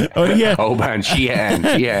 Yeah. Oh, yeah. Oban,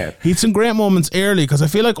 Sheehan. Yeah. He had some great moments early because I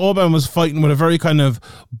feel like Oban was fighting with a very kind of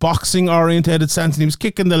boxing orientated stance, and he was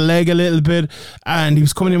kicking the leg a little bit, and he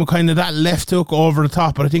was coming in with kind of that left hook over the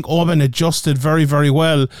top. But I think Oban adjusted very, very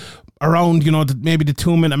well around, maybe the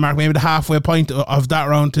 2 minute mark, maybe the halfway point of that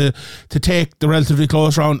round to take the relatively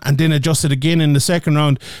close round, and then adjusted again in the second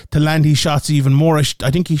round to land his shots even more. I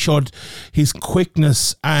think he showed his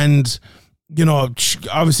quickness and,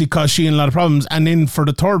 obviously caused Sheehan a lot of problems. And then for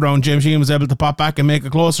the third round, James Sheehan was able to pop back and make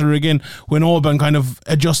it closer again when Oban kind of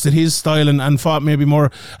adjusted his style and fought maybe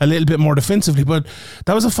a little bit more defensively. But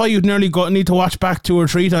that was a fight you'd nearly need to watch back 2 or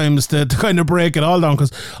 3 times to kind of break it all down.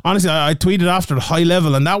 Because honestly, I tweeted after the high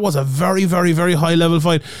level, and that was a very, very, very high level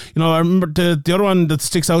fight. I remember the other one that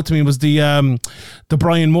sticks out to me was the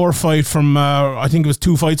Brian Moore fight from I think it was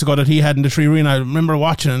 2 fights ago that he had in the 3 Arena. I remember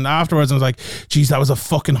watching it, and afterwards I was like, geez, that was a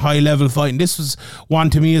fucking high level fight. And this was one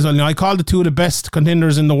to me as well. I called it 2 of the best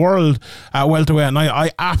contenders in the world at welterweight, and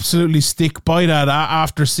I absolutely stick by that.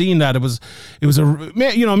 After seeing that, it was a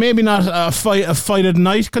maybe not a fight of the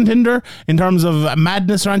night contender in terms of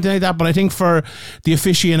madness or anything like that, but I think for the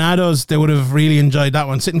aficionados they would have really enjoyed that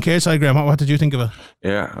one. Sitting cage side, Graham, what did you think of it?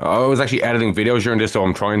 Yeah, I was actually editing videos during this, so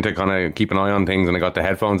I'm trying to kind of keep an eye on things, and I got the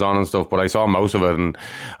headphones on and stuff, but I saw most of it, and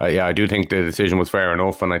I do think the decision was fair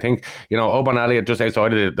enough. And I think Oban Elliott, just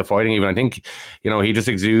outside of the fighting even, I think he just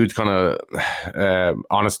exudes kind of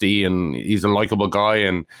honesty, and he's a likable guy,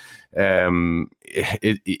 and the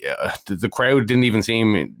crowd didn't even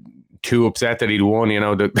seem too upset that he'd won.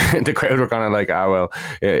 The crowd were kind of like, well,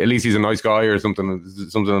 at least he's a nice guy or something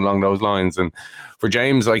along those lines. And for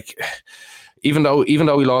James, like, even though he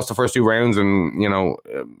lost the first 2 rounds, and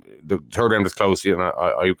the third round was close,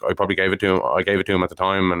 I probably gave it to him. I gave it to him at the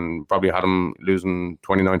time, and probably had him losing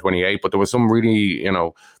 29-28. But there was some really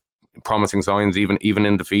promising signs even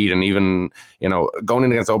in defeat, and even going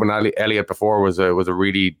in against Oban Elliott before was a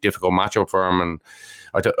really difficult matchup for him. And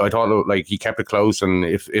I thought like he kept it close, and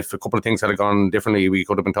if a couple of things had gone differently, we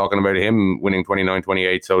could have been talking about him winning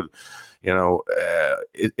 29-28. So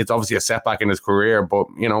it's obviously a setback in his career, but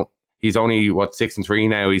he's only 6-3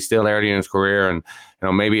 now. He's still early in his career, and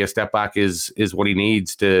maybe a step back is what he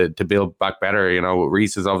needs to build back better.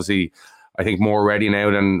 Reese is obviously, I think, more ready now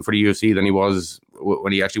for the UFC than he was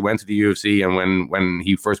when he actually went to the UFC, and when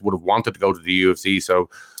he first would have wanted to go to the UFC. So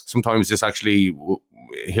sometimes this actually,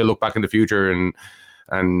 he'll look back in the future and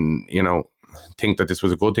think that this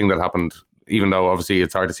was a good thing that happened, even though obviously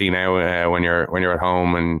it's hard to see now when you're at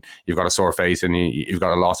home and you've got a sore face and you've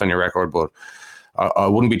got a loss on your record. But I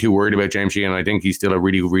wouldn't be too worried about James Sheehan. I think he's still a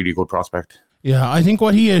really, really good prospect. Yeah, I think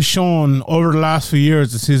what he has shown over the last few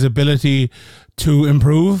years is his ability to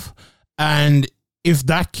improve. And if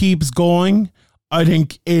that keeps going, I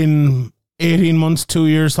think in 18 months, 2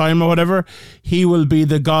 years time or whatever, he will be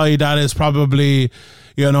the guy that is probably,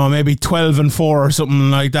 maybe 12-4 or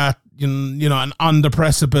something like that, and on the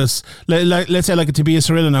precipice. Let's say like a Tobias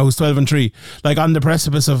Harila now, who's 12-3, like on the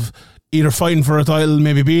precipice of either fighting for a title,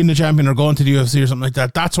 maybe being the champion, or going to the UFC or something like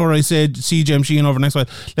that. That's where I see James Sheehan over the next fight.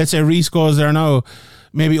 Let's say Reese goes there now.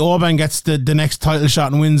 Maybe Oban gets the next title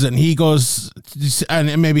shot and wins it, and he goes,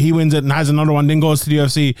 and maybe he wins it and has another one, then goes to the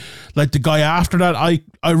UFC. Like the guy after that,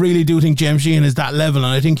 I really do think James Sheehan is that level,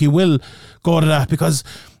 and I think he will go to that, because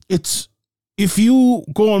it's, if you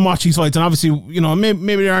go and watch these fights, and obviously,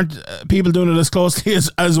 maybe there aren't people doing it as closely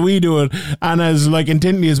as we do it, and as like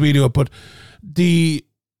intently as we do it, but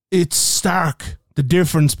it's stark, the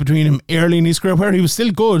difference between him early in his career, where he was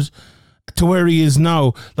still good, to where he is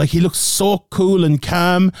now. Like, he looks so cool and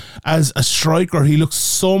calm as a striker. He looks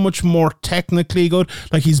so much more technically good.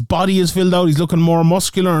 Like, his body is filled out. He's looking more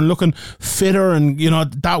muscular and looking fitter, and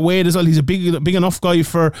that weight as well. He's a big enough guy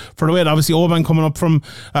for the weight. Obviously, Oban coming up from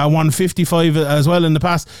 155 as well in the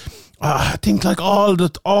past. I think like all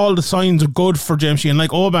the signs are good for James Sheehan.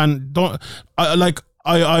 Like Oban,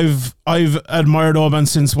 I've admired Oban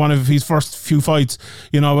since one of his first few fights.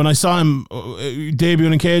 When I saw him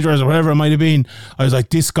debuting in Cage Warriors or whatever it might have been, I was like,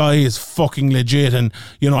 this guy is fucking legit. And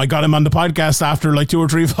I got him on the podcast after like 2 or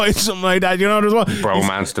 3 fights, something like that. There's one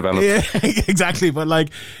bromance developed. Yeah, exactly. But like,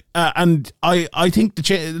 and I think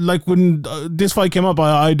when this fight came up,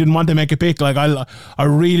 I didn't want to make a pick. Like, I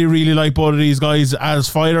really, really like both of these guys as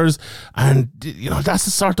fighters, and that's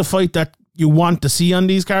the sort of fight that you want to see on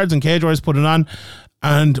these cards, and Cage Warriors put it on.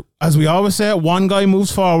 And as we always say, one guy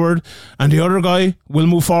moves forward and the other guy will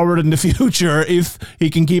move forward in the future if he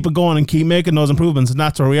can keep it going and keep making those improvements. And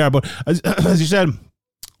that's where we are. But as you said,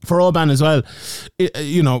 for Oban as well,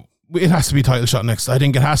 it has to be title shot next. I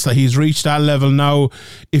think it has to. He's reached that level now.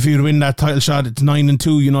 If he'd win that title shot, it's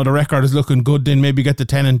 9-2. The record is looking good. Then maybe get to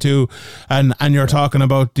 10-2, and you're talking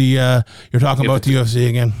about the UFC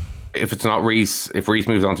again. If it's not Reese, if Reese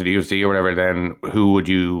moves on to the UFC or whatever, then who would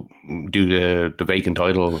you do the vacant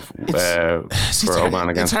title for Oban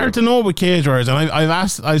against? It's hard to know with Cage Warriors, and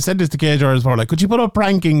I've said this to Cage Warriors before. Like, could you put up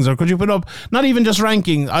rankings, or could you put up not even just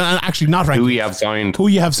rankings? Actually, not rankings. Who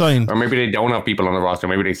you have signed, or maybe they don't have people on the roster.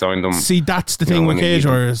 Maybe they signed them. See, that's the thing with Cage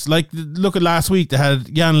Warriors. Like, look at last week. They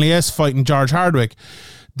had Jan Lies fighting George Hardwick.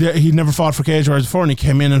 He'd never fought for Cage Warriors before, and he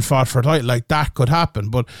came in and fought for a title. Like, that could happen.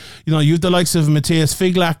 But you've the likes of Matthias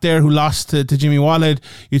Figlak there, who lost to Jimmy Walid.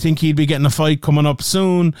 You think he'd be getting a fight coming up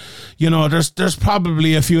soon? There's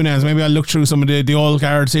probably a few names. Maybe I'll look through some of the old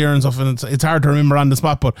cards here and stuff, and it's hard to remember on the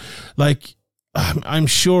spot. But like, I'm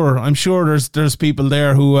sure there's people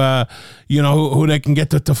there who who they can get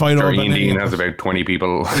to fight over. Ian Dean has about 20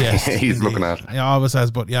 people. Yes, he's looking at. Yeah, always has.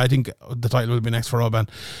 But yeah, I think the title will be next for Oban.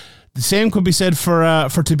 The same could be said for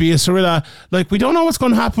Tobias Harila. Like, we don't know what's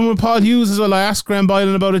going to happen with Paul Hughes as well. I asked Graham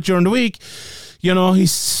Boylan about it during the week.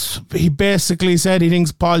 He basically said he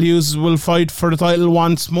thinks Paul Hughes will fight for the title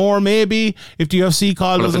once more, maybe, if the UFC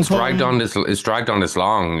call doesn't come. It's dragged on this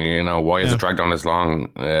long. Why is it dragged on this long?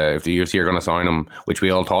 If the UFC are going to sign him, which we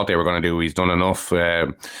all thought they were going to do, he's done enough.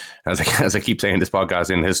 As I keep saying, this podcast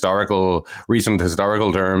in recent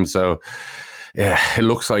historical terms. So. Yeah, it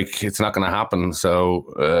looks like it's not going to happen. So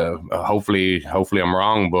hopefully I'm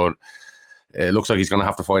wrong, but it looks like he's going to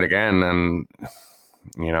have to fight again. And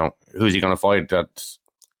who's he going to fight? That's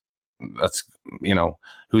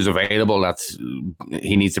who's available.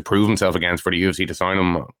 He needs to prove himself against for the UFC to sign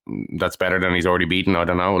him. That's better than he's already beaten. I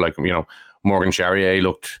don't know. Like, Morgan Charrier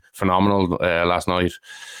looked phenomenal last night.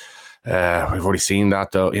 We've already seen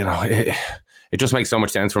that, though. It just makes so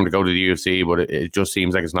much sense for him to go to the UFC, but it just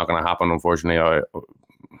seems like it's not going to happen, unfortunately. I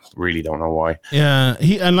really don't know why. Yeah,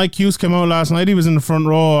 Hughes came out last night. He was in the front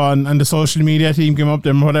row, and the social media team came up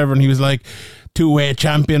there and whatever, and he was like, two-way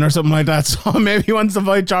champion or something like that. So maybe he wants to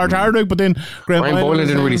fight George Hardwick, but then Graham Boylan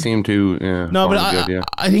didn't really seem to. Yeah, no, but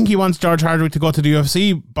I think he wants George Hardwick to go to the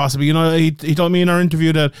UFC, possibly. He told me in our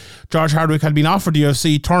interview that George Hardwick had been offered the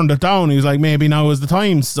UFC, turned it down. He was like, maybe now is the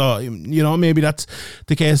time. So, maybe that's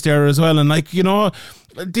the case there as well. And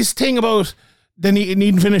this thing about the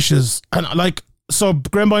needing finishes, and so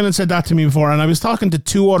Graham Boylan said that to me before, and I was talking to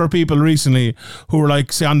two other people recently who were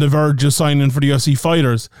say on the verge of signing for the UFC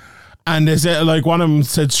fighters. And they said, one of them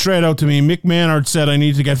said straight out to me, Mick Maynard said I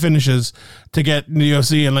need to get finishes to get in the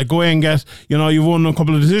UFC, and go and get, you've won a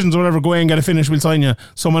couple of decisions or whatever, go and get a finish, we'll sign you.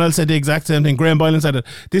 Someone else said the exact same thing. Graham Boylan said it.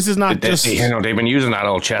 This is not just... they've been using that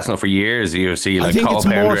old chestnut for years, the UFC, Cole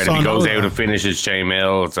Pounder, and if he goes out and finishes Shane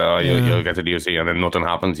Mills, you'll get to the UFC, and then nothing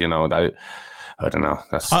happens, I don't know.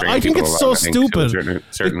 That's strange. I think it's so stupid. To a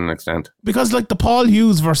certain extent. Because, the Paul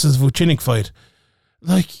Hughes versus Vucinic fight,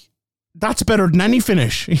 that's better than any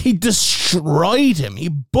finish. He destroyed him. He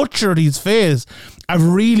butchered his face. A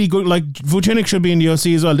really good, Vucinic should be in the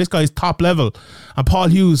UFC as well. This guy's top level. And Paul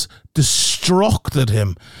Hughes destructed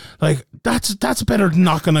him. That's better than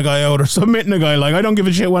knocking a guy out or submitting a guy. I don't give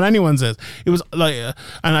a shit what anyone says. It was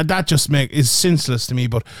and that just is senseless to me.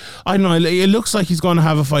 But I don't know. It looks like he's going to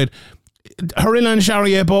have a fight. Harila and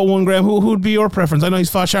Charrier both won, Graham. Who would be your preference? I know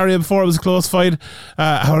he's fought Charrier before. It was a close fight.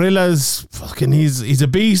 Harila is fucking, he's a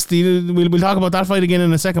beast. We'll talk about that fight again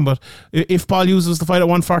in a second, but if Paul Hughes was to fight at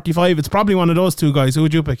 145, it's probably one of those two guys. Who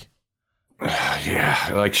would you pick?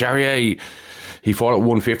 Yeah, Charrier, he fought at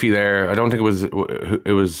 150 there. I don't think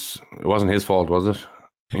it wasn't his fault, was it?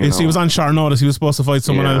 He was on short notice. He was supposed to fight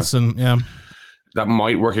someone else, and that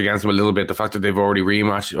might work against him a little bit. The fact that they've already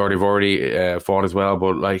rematched or they've already fought as well.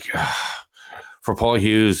 But for Paul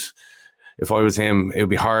Hughes, if I was him, it would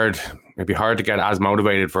be hard. It'd be hard to get as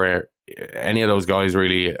motivated for any of those guys.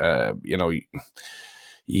 Really,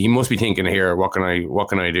 he must be thinking here, what can I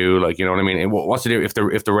do? You know what I mean? And what's to do if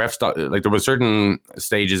the ref there was certain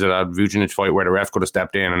stages of that Vucinic fight where the ref could have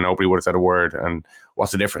stepped in and nobody would have said a word. And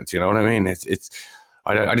what's the difference? You know what I mean? I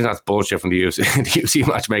think that's bullshit from the UFC. The UFC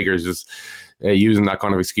matchmakers just using that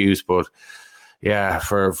kind of excuse. But yeah,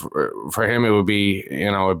 for him, it would be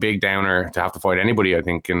a big downer to have to fight anybody. I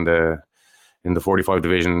think in the 45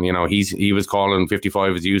 division, he was calling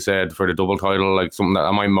 55, as you said, for the double title, something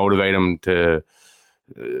that might motivate him to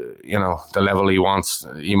the level he wants.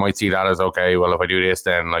 You might see that as, okay, well, if I do this,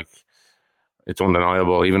 then it's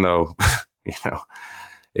undeniable, even though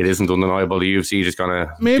it isn't undeniable. The UFC just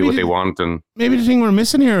gonna do what they want. And maybe the thing we're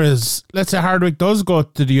missing here is, let's say Hardwick does go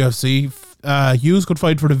to the UFC, Hughes could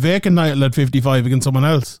fight for the vacant title at 55 against someone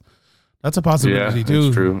else. That's a possibility too.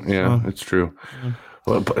 It's true. Yeah, it's true.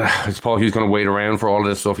 Well, but it's Paul Hughes going to wait around for all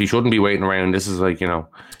this stuff. He shouldn't be waiting around. This is like, he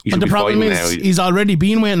should the be problem fighting is now. he's already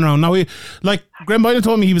been waiting around. Now, Graham Boylan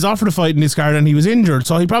told me he was offered a fight in this card and he was injured,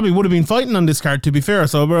 so he probably would have been fighting on this card, to be fair.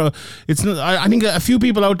 So it's not, I think a few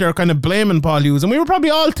people out there are kind of blaming Paul Hughes, and we were probably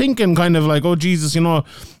all thinking kind of like, oh Jesus,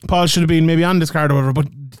 Paul should have been maybe on this card or whatever, but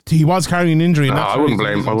he was carrying an injury. No, I wouldn't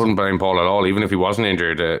blame Paul at all, even if he wasn't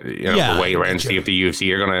injured. To wait around to see if the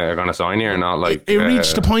UFC are gonna sign you or not. Like it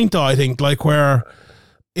reached a point though, I think, like where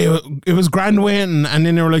it was grand waiting, and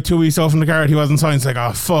then they were like 2 weeks off on the card. He wasn't signed. It's like,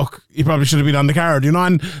 oh fuck, he probably should have been on the card,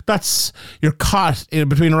 and that's, you're caught in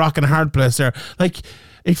between a rock and a hard place there. Like,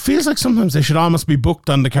 it feels like sometimes they should almost be booked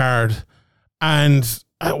on the card, and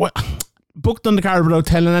booked on the card without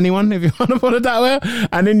telling anyone, if you want to put it that way,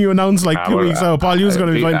 and then you announce like 2 weeks out, Paul Hughes is going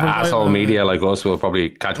to be fighting for asshole media like us will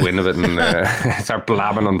probably catch wind of it and start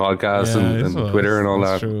blabbing on podcasts and Twitter and all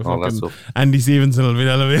that stuff. Andy Stevenson will be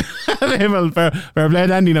elevated. Fair play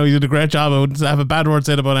to Andy. Now he did a great job. I wouldn't have a bad word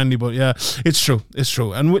said about Andy, but yeah, it's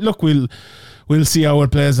true. And look, we'll see how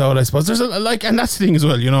it plays out, I suppose. There's and that's the thing as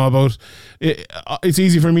well, about it, it's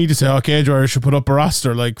easy for me to say, Cage Warriors should put up a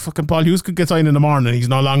roster. Like, fucking Paul Hughes could get signed in the morning, he's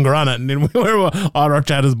no longer on it, and then all our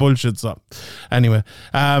chat is bullshit. So anyway,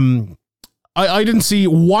 I didn't see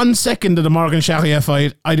 1 second of the Morgan Charrier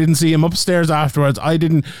fight. I didn't see him upstairs afterwards.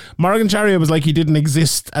 Morgan Charrier was like he didn't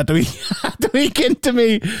exist at the weekend to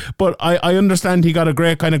me, but I understand he got a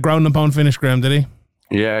great kind of ground and pound finish, Graham, did he?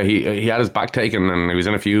 Yeah, he had his back taken and he was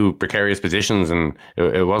in a few precarious positions, and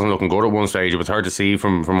it wasn't looking good at one stage. It was hard to see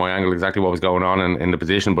from my angle exactly what was going on in the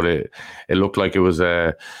position, but it looked like it was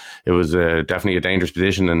definitely a dangerous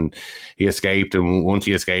position, and he escaped. And once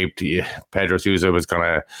he escaped, Pedro Sousa was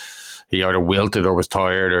he either wilted or was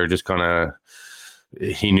tired or just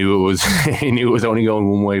he knew it was only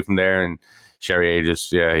going one way from there. And Charrier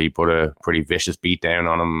he put a pretty vicious beat down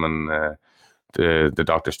on him, and the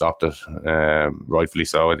doctor stopped it, rightfully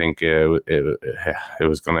so. I think it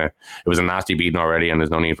was a nasty beating already, and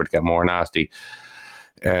there's no need for it to get more nasty.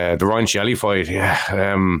 The Ryan Shelley fight,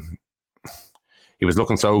 he was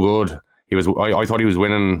looking so good. I thought he was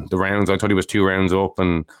winning the rounds. I thought he was 2 rounds up,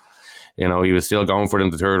 and he was still going for it in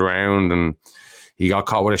the third round, and he got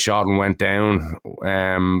caught with a shot and went down.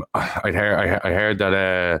 I heard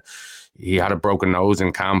that he had a broken nose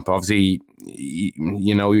in camp. Obviously,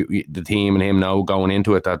 the team and him know going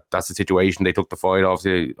into it that that's the situation. They took the fight,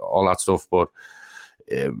 obviously, all that stuff. But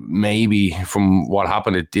maybe from what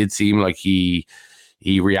happened, it did seem like he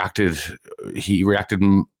reacted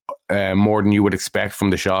more than you would expect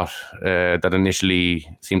from the shot that initially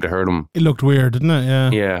seemed to hurt him. It looked weird, didn't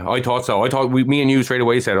it? Yeah, I thought so. I thought me and you straight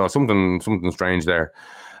away said, "Oh, something strange there."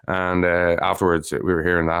 And afterwards, we were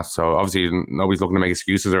hearing that. So obviously, nobody's looking to make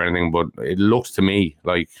excuses or anything, but it looks to me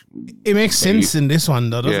like it makes sense in this one,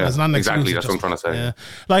 though, doesn't it? Yeah, it's not an exactly. That's what I'm trying to say. Yeah.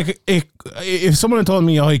 Like, if someone had told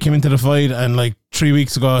me, he came into the fight and like 3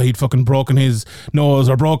 weeks ago he'd fucking broken his nose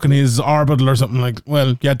or broken his orbital or something, like,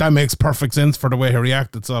 well, yeah, that makes perfect sense for the way he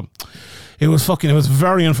reacted. So it was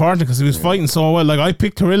very unfortunate because he was fighting so well. Like, I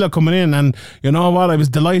picked Harilla coming in, and you know what? I was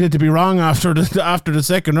delighted to be wrong after the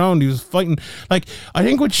second round. He was fighting. Like, I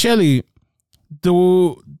think with Shelley,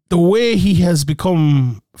 the way he has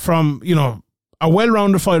become from, a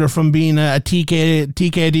well-rounded fighter from being a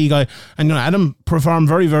TKD guy, and Adam performed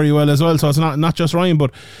very, very well as well. So it's not just Ryan,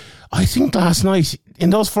 but I think last night,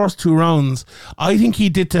 in those first 2 rounds, I think he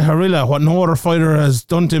did to Harilla what no other fighter has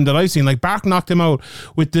done to him that I've seen. Like, Bark knocked him out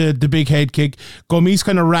with the big head kick. Gomis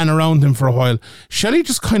kind of ran around him for a while. Shelley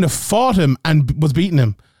just kind of fought him and was beating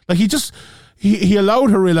him. Like, he allowed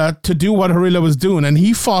Harilla to do what Harilla was doing, and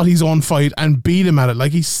he fought his own fight and beat him at it.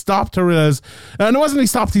 Like, he stopped Harilla's, and it wasn't he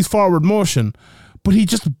stopped his forward motion, but he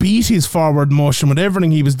just beat his forward motion with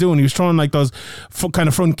everything he was doing. He was throwing like those kind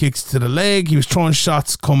of front kicks to the leg. He was throwing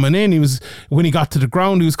shots coming in. When he got to the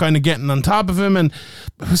ground, he was kind of getting on top of him, and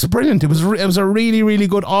it was brilliant. It was a really, really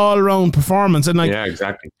good all-around performance. And yeah,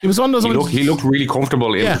 exactly. It was one of those. He looked really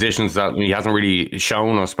comfortable in positions that he hasn't really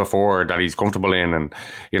shown us before that he's comfortable in. And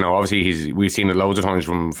obviously we've seen it loads of times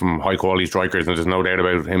from high quality strikers, and there's no doubt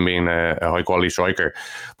about him being a high quality striker.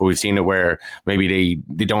 But we've seen it where maybe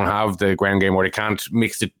they don't have the ground game, or they can't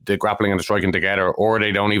mix the grappling and the striking together, or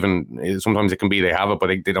they don't even, sometimes it can be they have it but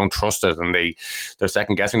they don't trust it, and they're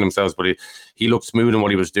second guessing themselves. But he looked smooth in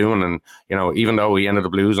what he was doing, and even though he ended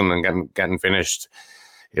up losing and getting finished,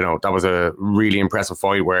 that was a really impressive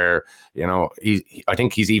fight where, I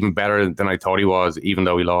think he's even better than I thought he was, even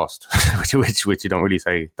though he lost, which you don't really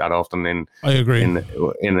say that often in. I agree. In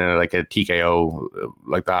like a TKO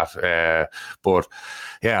like that. But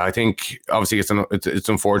yeah, I think obviously it's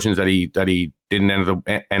unfortunate that he didn't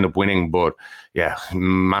end up winning, but yeah,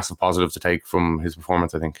 massive positive to take from his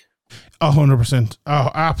performance, I think. 100%. Oh,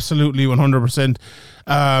 absolutely 100%.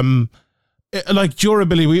 Like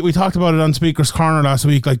durability, we talked about it on Speaker's Corner last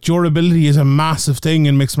week. Like durability is a massive thing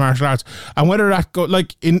in mixed martial arts, and whether that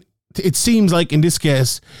it seems like in this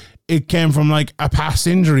case it came from like a past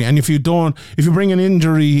injury, and if you bring an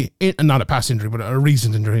injury in, not a past injury but a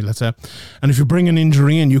recent injury, let's say, and if you bring an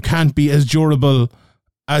injury in, you can't be as durable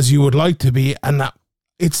as you would like to be, and that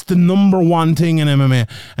it's the number one thing in MMA.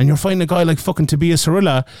 And you're fighting a guy like fucking Tobias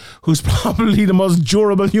Harila, who's probably the most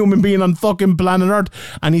durable human being on fucking planet Earth,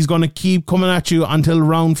 and he's going to keep coming at you until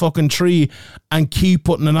round fucking 3 and keep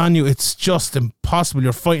putting it on you. It's just impossible.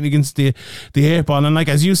 You're fighting against the 8-ball. And like,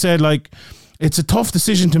 as you said, like, it's a tough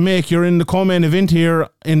decision to make. You're in the co-main event here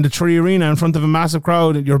in the Tree Arena in front of a massive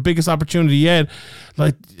crowd, your biggest opportunity yet.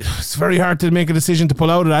 Like, it's very hard to make a decision to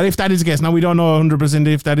pull out of that, if that is the case. Now, we don't know 100%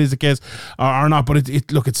 if that is the case or not, but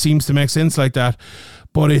it seems to make sense like that.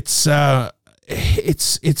 But it's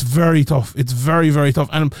very tough. It's very, very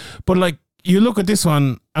tough. But like, you look at this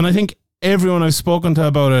one, and I think everyone I've spoken to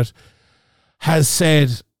about it has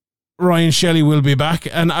said Ryan Shelley will be back,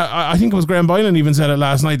 and I think it was Graham Boylan even said it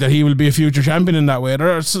last night that he will be a future champion in that way.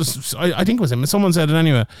 I think it was him. Someone said it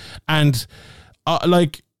anyway, and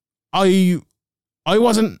like I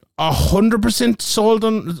wasn't 100% sold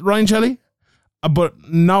on Ryan Shelley, but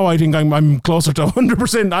now I think I'm closer to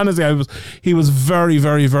 100%. Honestly, he was very,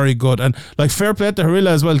 very, very good, and like fair play to Harila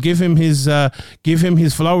as well. Give him his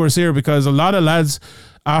flowers here, because a lot of lads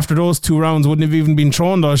after those 2 rounds wouldn't have even been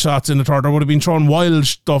thrown those shots in the third, or would have been thrown wild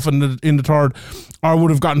stuff in the third, or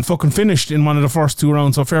would have gotten fucking finished in one of the first 2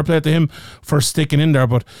 rounds. So fair play to him for sticking in there.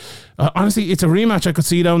 But honestly, it's a rematch I could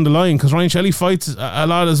see down the line, because Ryan Shelley fights a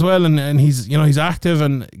lot as well, and he's active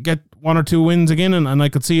and get 1 or 2 wins again, and I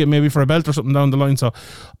could see it maybe for a belt or something down the line. So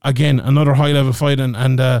again, another high level fight,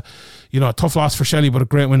 and a tough loss for Shelley, but a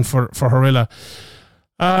great win for Harila.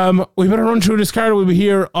 We better run through this card. We'll be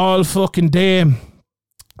here all fucking day.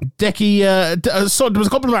 Decky, so there was a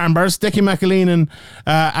couple of armbars, Decky McAleenan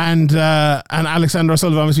and Alexander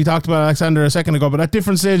Sullivan. Obviously, we talked about Alexander a second ago, but at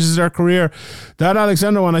different stages of their career, that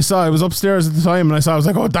Alexander one I saw, I was upstairs at the time, and I was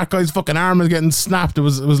like, oh, that guy's fucking arm is getting snapped. It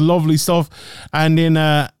was lovely stuff. And in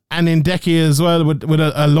Decky as well, with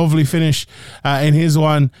a lovely finish in his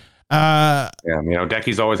one.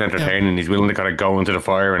 Decky's always entertaining. He's willing to kind of go into the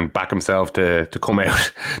fire and back himself to come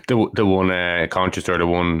out the one conscious, or the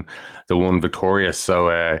one victorious. So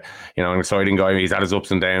an exciting guy. He's had his ups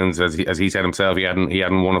and downs, as he said himself. He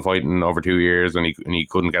hadn't won a fight in over 2 years, and he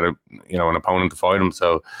couldn't get an opponent to fight him.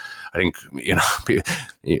 So I think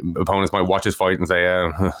opponents might watch his fight and say,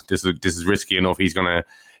 this is risky enough. He's gonna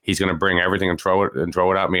bring everything and throw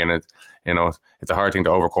it at me, and it's a hard thing to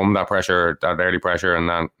overcome, that pressure, that early pressure,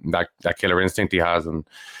 and that killer instinct he has. And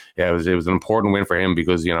yeah, it was an important win for him,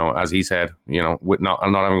 because as he said, with not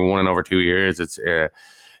having won in over 2 years, it's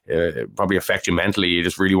it probably affect you mentally. You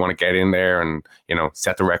just really want to get in there and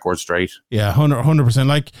set the record straight. Yeah, 100%.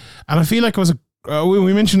 Like, and I feel like it was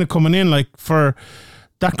we mentioned it coming in, like, for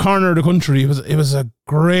that corner of the country, it was a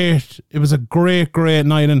great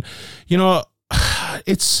night, and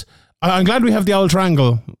I'm glad we have the old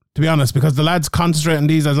triangle, to be honest, because the lads concentrate on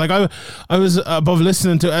these. I was above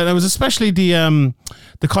listening to, and it was especially the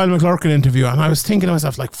Kyle McLurkin interview, and I was thinking to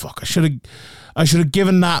myself, like, fuck, I should have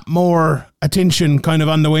given that more attention kind of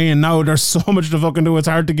on the way, and now there's so much to fucking do. It's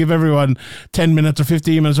hard to give everyone 10 minutes or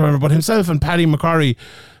 15 minutes or whatever. But himself and Paddy McCurry,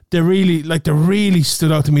 they really stood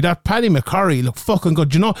out to me. That Paddy McCurry looked fucking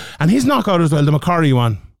good, and his knockout as well, the McCurry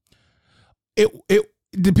one.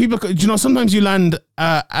 The people, sometimes you land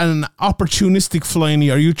an opportunistic flying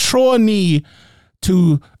knee, or you throw a knee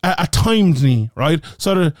to a timed knee, right?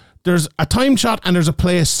 So there's a timed shot and there's a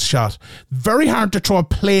placed shot. Very hard to throw a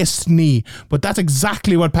placed knee, but that's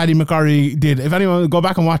exactly what Paddy McCurry did. If anyone will go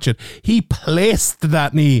back and watch it, he placed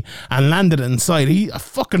that knee and landed it inside. A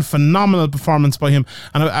fucking phenomenal performance by him,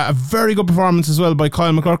 and a very good performance as well by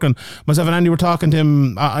Kyle McLurkin. Myself and Andy were talking to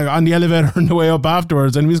him on the elevator on the way up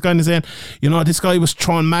afterwards, and he was kind of saying, this guy was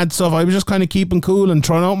throwing mad stuff. I was just kind of keeping cool and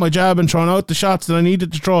throwing out my jab and throwing out the shots that I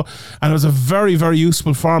needed to throw, and it was a very, very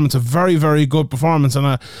useful performance, a very, very good performance.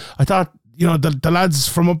 And I thought, the lads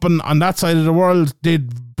from up on that side of the world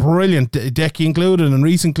did brilliant. Decky included and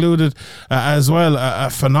Reese included as well. A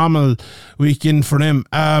phenomenal weekend for them.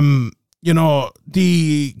 The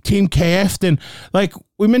Team KF then, like,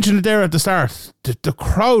 we mentioned it there at the start. The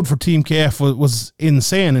crowd for Team KF was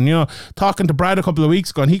insane. And, you know, talking to Brad a couple of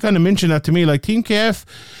weeks ago, and he kind of mentioned that to me, like, Team KF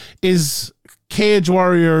is Cage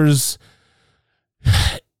Warriors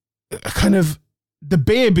kind of the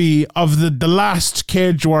baby of the last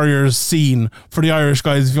Cage Warriors scene for the Irish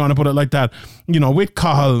guys, if you want to put it like that. You know, with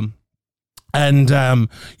Cahill and,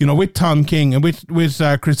 you know, with Tom King and with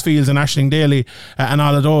Chris Fields and Aisling Daly and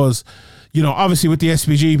all of those. You know, obviously with the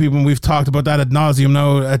SPG people, and we've talked about that ad nauseum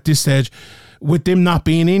now at this stage, with them not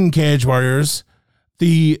being in Cage Warriors,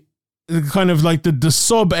 the kind of like the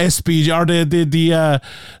sub SPG or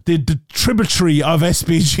the tributary of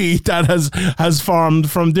SPG that has formed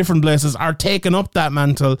from different places are taking up that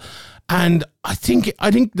mantle. And I think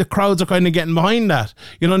the crowds are kind of getting behind that,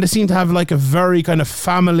 you know, and they seem to have like a very kind of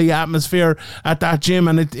family atmosphere at that gym.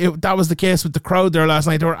 And that was the case with the crowd there last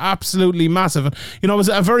night. They were absolutely massive. And, you know, it was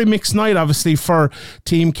a very mixed night, obviously, for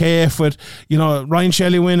Team KF with, you know, Ryan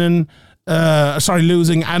Shelley losing,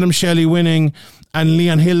 Adam Shelley winning, and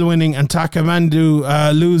Leon Hill winning, and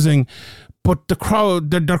Takamandu losing. But the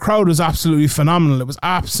crowd was absolutely phenomenal. It was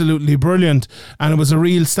absolutely brilliant, and it was a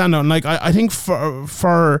real standout. And like I think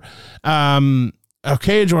for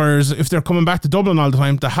Cage Warriors, if they're coming back to Dublin all the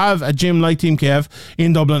time, to have a gym like Team KF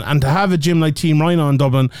in Dublin and to have a gym like Team Rhino in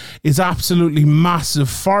Dublin is absolutely massive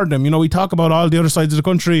for them. You know, we talk about all the other sides of the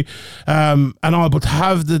country and all, but to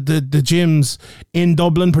have the gyms in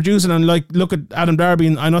Dublin producing, and like look at Adam Darby,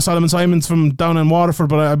 and I know Solomon Simons from down in Waterford,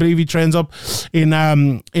 but I believe he trains up in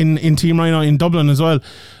Team Rhino in Dublin as well.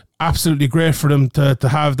 Absolutely great for them to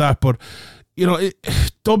have that. But you know,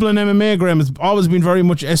 Dublin MMA, Graham, has always been very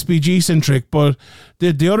much SPG centric, but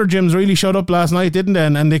the other gyms really showed up last night, didn't they?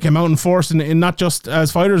 And they came out in force, in not just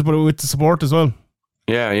as fighters, but with the support as well.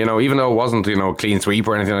 Yeah, you know, even though it wasn't, you know, clean sweep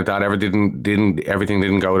or anything like that, everything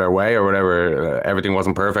didn't go their way or whatever. Everything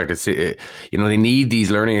wasn't perfect. You know, they need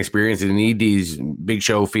these learning experiences. They need these big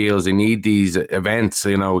show feels. They need these events.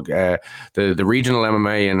 You know, the regional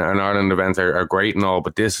MMA and Ireland events are great and all,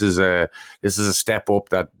 but this is a step up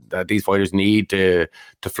that these fighters need to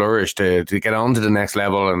flourish, to get on to the next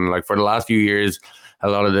level. And like for the last few years, a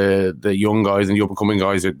lot of the young guys and the up and coming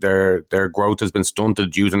guys, their growth has been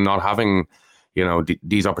stunted due to not having, you know,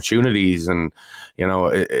 these opportunities. And, you know,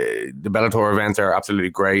 the Bellator events are absolutely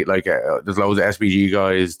great. Like there's loads of SPG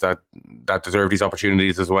guys that deserve these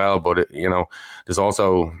opportunities as well. But, you know, there's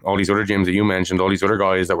also all these other gyms that you mentioned, all these other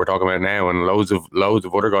guys that we're talking about now, and loads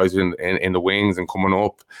of other guys in the wings and coming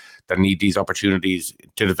up that need these opportunities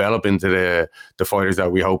to develop into the fighters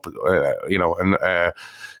that we hope, you know, and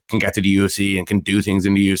can get to the UFC and can do things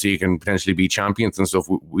in the UFC, can potentially be champions and stuff.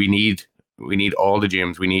 We need all the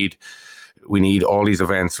gyms. We need all these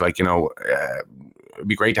events. Like, you know, it'd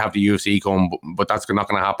be great to have the UFC come, but that's not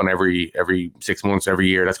going to happen every 6 months, every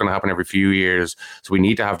year. That's going to happen every few years. So we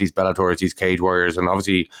need to have these Bellators, these Cage Warriors, and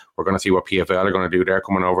obviously we're going to see what PFL are going to do. They're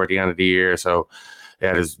coming over at the end of the year. So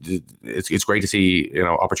yeah, it's great to see, you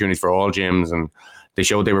know, opportunities for all gyms, and they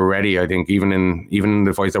showed they were ready. I think even in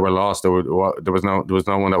the fights that were lost, there was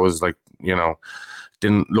no one that was like, you know,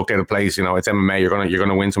 didn't look out of place. You know, it's MMA. You're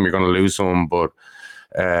gonna win some, you're gonna lose some, but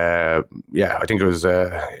yeah, I think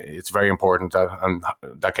it's very important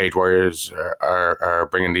that Cage Warriors are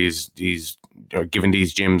bringing these giving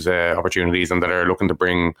these gyms opportunities, and that are looking to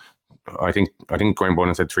bring. I think Graham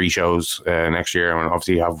Bunnan said 3 shows next year, and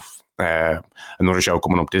obviously have another show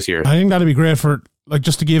coming up this year. I think that'd be great for, like,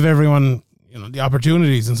 just to give everyone, you know, the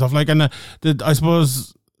opportunities and stuff like. And I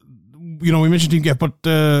suppose, you know, we mentioned Team Get, but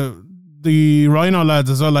the Rhino lads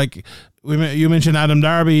as well. Like you mentioned Adam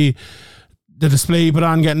Darby. The display he put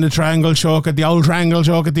on, getting the triangle choke at the old triangle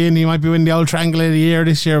choke at the end. He might be winning the old triangle of the year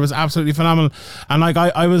this year. Was absolutely phenomenal. And like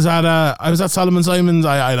I was at Solomon Simons.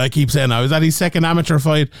 I keep saying I was at his second amateur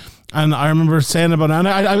fight, and I remember saying about it. And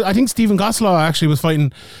I think Stephen Goslow actually was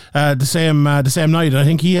fighting the same night. And I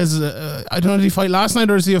think he has. I don't know, did he fight last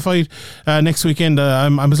night or is he a fight next weekend? I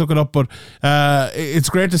must look it up. But it's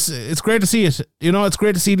great to see it. You know, it's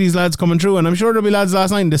great to see these lads coming through. And I'm sure there'll be lads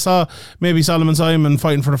last night and they saw maybe Solomon Simon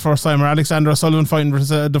fighting for the first time, or Alexander O'Sullivan fighting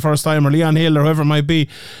for the first time, or Leon Hill, or whoever it might be.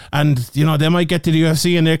 And, you know, they might get to the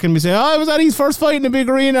UFC and they can be saying, I was at his first fight in a big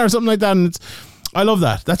arena or something like that. And I love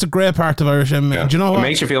that. That's a great part of Irish MMA. Yeah. Do you know what? It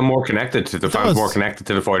makes you feel more connected to the fans, more connected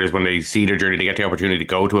to the fighters when they see their journey, they get the opportunity to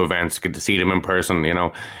go to events, get to see them in person. You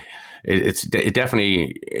know, it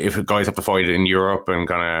definitely, if guys have to fight in Europe and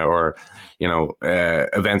kind of, or,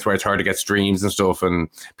 events where it's hard to get streams and stuff, and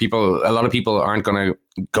a lot of people aren't going to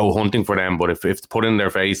go hunting for them, but if it's put in their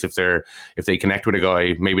face, if they connect with a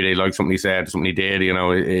guy, maybe they like something he said, something he did,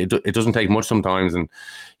 it doesn't take much sometimes, and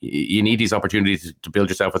you need these opportunities to build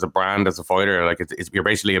yourself as a brand, as a fighter. Like you're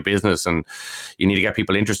basically a business, and you need to get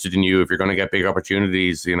people interested in you if you're going to get big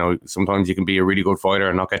opportunities. Sometimes you can be a really good fighter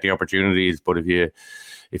and not get the opportunities, but if you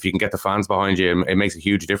can get the fans behind you, it makes a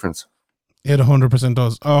huge difference. It 100%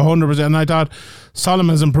 does. 100%. And I thought Solomon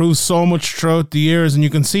has improved so much throughout the years, and you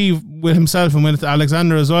can see with himself and with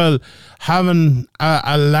Alexander as well, having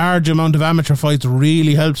a large amount of amateur fights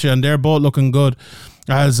really helps you, and they're both looking good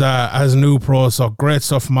as new pros. So great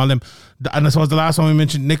stuff from all them. And I suppose the last one we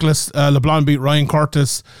mentioned, Nicholas LeBlanc beat Ryan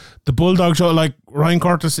Curtis. The Bulldog show, like Ryan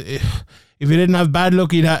Curtis, if he didn't have bad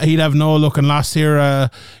luck, he'd have no luck, and lost here. A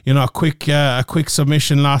quick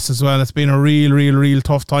submission loss as well. It's been a real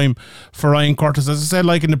tough time for Ryan Curtis. As I said,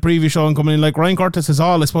 like in the previous show and coming in, like Ryan Curtis is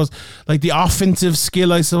all, I suppose, like the offensive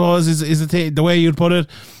skill, I suppose, is the way you'd put it.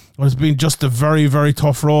 But it's been just a very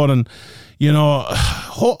tough road, and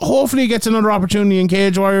hopefully he gets another opportunity in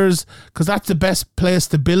Cage Warriors, because that's the best place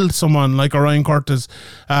to build someone like a Ryan Curtis.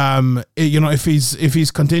 If he's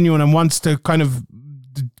continuing and wants to kind of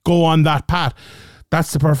go on that path,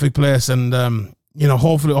 that's the perfect place, and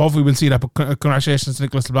hopefully we'll see that. But congratulations to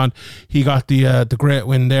Nicholas LeBlanc, he got the great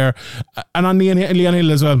win there. And on Leon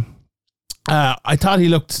Hill as well, I thought he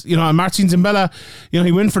looked, Marcin Zimbella,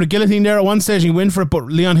 he went for the guillotine there at one stage, he went for it, but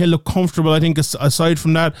Leon Hill looked comfortable. I think aside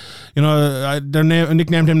from that, their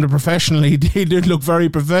nicknamed him the professional. He did look very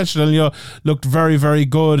professional, looked very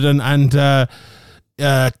good, and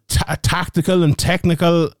tactical and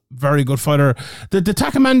technical, very good fighter. The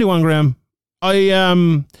Takamandi one, Graham,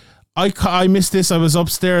 I missed this. I was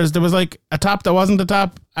upstairs. There was like a tap that wasn't a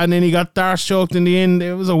tap, and then he got darts choked in the end.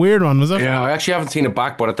 It was a weird one, was it? Yeah, I actually haven't seen it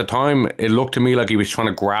back, but at the time it looked to me like he was trying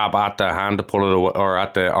to grab at the hand to pull it away, or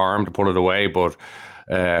at the arm to pull it away, but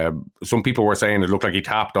some people were saying it looked like he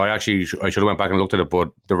tapped. I should have went back and looked at it, but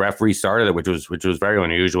the referee started it, which was very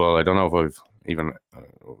unusual. I don't know if I've even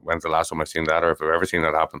when's the last time I've seen that, or if I've ever seen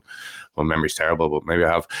that happen. Well, memory's terrible, but maybe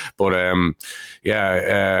I have. But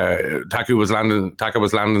Taka was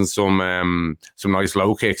landing some nice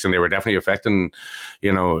low kicks, and they were definitely affecting.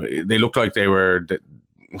 They looked like they were.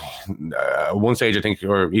 One stage, I think,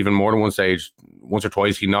 or even more than one stage, once or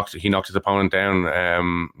twice, he knocked his opponent down.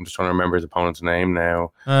 I'm just trying to remember his opponent's name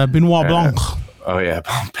now. Benoit Blanc. Oh yeah,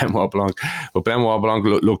 Benoit Blanc. But Benoit Blanc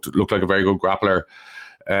looked like a very good grappler.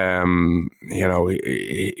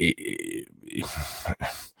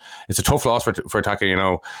 It's a tough loss for Taka.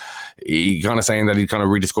 He kind of saying that he kind of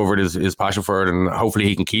rediscovered his passion for it, and hopefully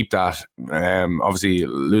he can keep that. Obviously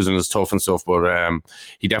losing is tough and stuff, but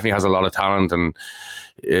he definitely has a lot of talent, and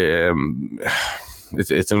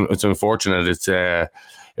it's unfortunate. It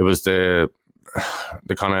was the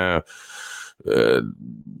kind of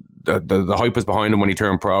the hype was behind him when he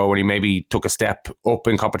turned pro, and he maybe took a step up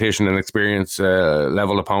in competition and experience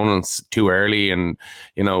level opponents too early. And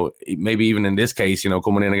maybe even in this case,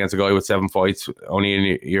 coming in against a guy with 7 fights, only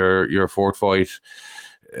in your fourth fight,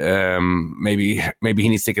 maybe he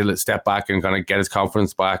needs to take a little step back and kind of get his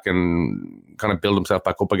confidence back and kind of build himself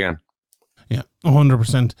back up again. Yeah,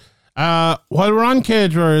 100%. While we're on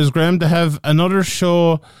Cage Warriors, Graham, they have another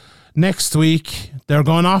show next week. They're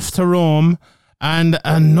going off to Rome, and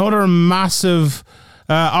another massive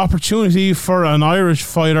opportunity for an Irish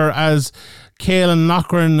fighter, as Caelan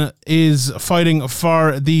Loughran is fighting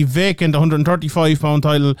for the vacant 135-pound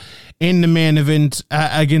title in the main event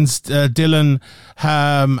against Dylan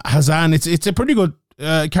Hazan. It's a pretty good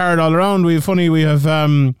card all around. We have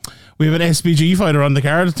an SBG fighter on the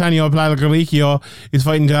card. Tanio Plagalicchio is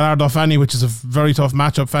fighting Gerardo Fanni, which is a very tough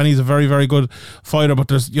matchup. Fanni's a very, very good fighter, but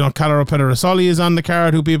there's, Calero Pederasoli is on the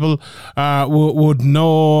card, who people would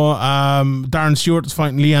know. Darren Stewart is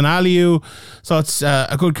fighting Leon Aliu. So it's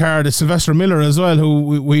a good card. It's Sylvester Miller as well,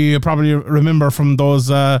 who we probably remember from those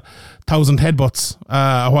 1,000 headbutts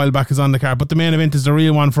a while back, is on the card. But the main event is the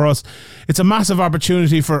real one for us. It's a massive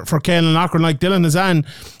opportunity for Caelan Loughran. Like Dylan Hazan,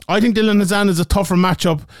 I think Dylan Hazan is a tougher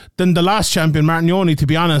matchup than the last champion, Martin Yoni, to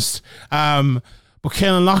be honest. But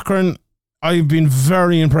Caelan Loughran, I've been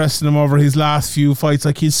very impressed in him over his last few fights.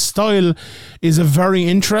 Like, his style is a very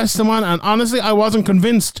interesting one, and honestly, I wasn't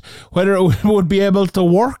convinced whether it would be able to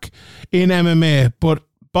work in MMA, but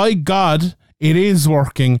by God, it is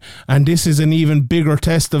working, and this is an even bigger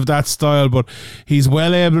test of that style. But he's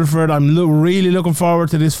well able for it. I'm really looking forward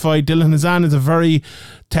to this fight. Dylan Hazan is a very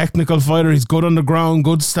technical fighter. He's good on the ground,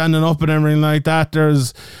 good standing up and everything like that.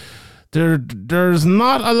 There's there's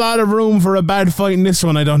not a lot of room for a bad fight in this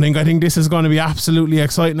one, I don't think. I think this is going to be absolutely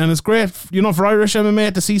exciting, and it's great, for Irish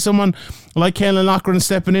MMA to see someone like Caelan Loughran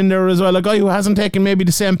stepping in there as well, a guy who hasn't taken maybe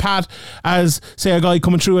the same path as, say, a guy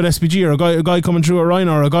coming through at SPG, or a guy coming through at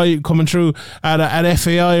Rhino, or a guy coming through at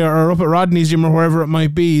FAI or up at Rodney's gym or wherever it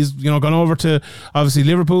might be. He's gone over to obviously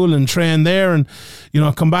Liverpool and train there, and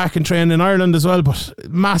come back and train in Ireland as well. But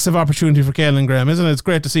massive opportunity for Caelan, Graham, isn't it? It's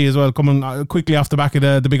great to see as well, coming quickly off the back of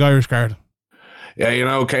the big Irish card. Yeah,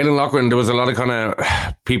 Caelan Loughran, there was a lot of kind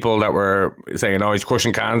of people that were saying, he's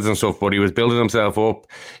crushing cans and stuff, but he was building himself up.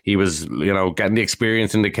 He was, getting the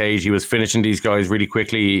experience in the cage. He was finishing these guys really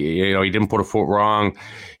quickly. He didn't put a foot wrong.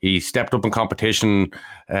 He stepped up in competition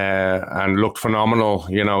and looked phenomenal.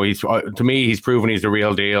 To me, he's proven he's the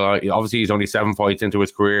real deal. Obviously, he's only 7 fights into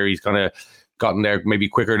his career. He's kind of gotten there maybe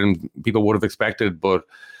quicker than people would have expected, but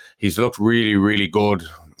he's looked really, really good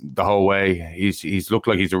the whole way. He's looked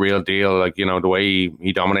like he's a real deal. Like, the way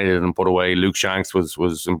he dominated and put away Luke Shanks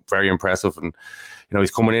was very impressive. And, he's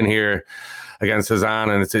coming in here against Hazan,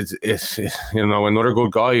 and it's another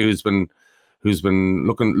good guy who's been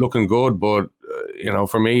looking good. But,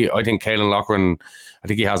 for me, I think Caelan Loughran, I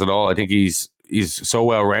think he has it all. I think he's so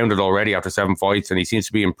well rounded already after 7 fights, and he seems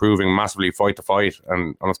to be improving massively fight to fight.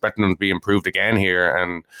 And I'm expecting him to be improved again here.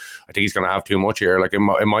 And I think he's going to have too much here. Like, it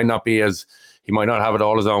might not be as, he might not have it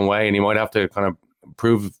all his own way, and he might have to kind of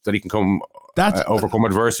prove that he can overcome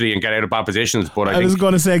adversity and get out of bad positions. But I was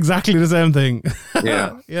going to say exactly the same thing.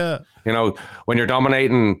 Yeah. Yeah. When you're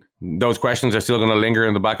dominating, those questions are still going to linger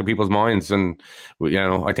in the back of people's minds. And,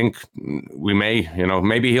 I think we may,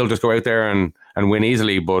 maybe he'll just go out there and win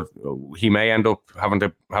easily, but he may end up having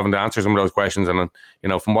to answer some of those questions. And,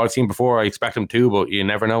 from what I've seen before, I expect him to, but you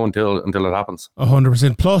never know until it happens.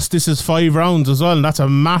 100%. Plus, this is 5 rounds as well, and that's a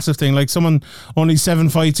massive thing. Like, someone only 7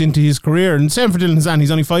 fights into his career, and same for Dylan Hazan, he's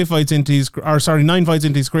only 9 fights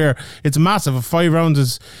into his career. It's massive. 5 rounds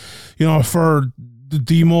is, for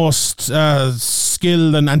the most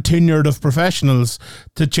skilled and tenured of professionals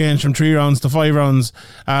to change from 3 rounds to 5 rounds,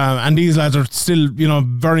 and these lads are still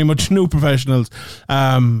very much new professionals.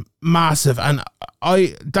 Massive. And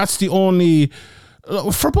that's the only,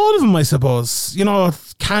 for both of them, I suppose,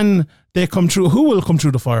 can they come through? Who will come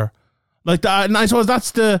through the fire like that? And I suppose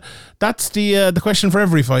that's the question for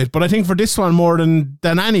every fight, but I think for this one more than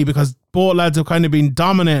any, because both lads have kind of been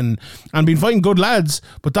dominating and been fighting good lads,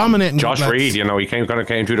 but dominating. Josh Reed, he came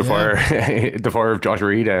through the fire, the fire of Josh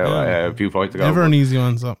Reed a few fights ago. Never an easy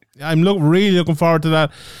one. So I'm really looking forward to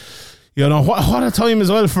that. What a time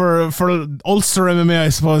as well for Ulster MMA, I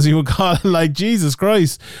suppose you would call it. Like, Jesus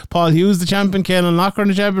Christ, Paul Hughes the champion, Caelan Loughran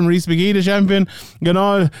the champion, Rhys McGee the champion.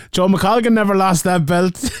 Joe McColgan never lost that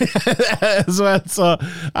belt as well. So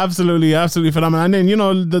absolutely phenomenal. And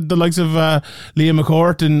then the likes of Liam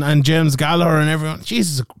McCourt and James Gallagher and everyone.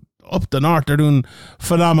 Jesus, up the north, they're doing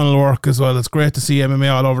phenomenal work as well. It's great to see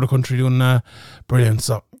MMA all over the country doing brilliant.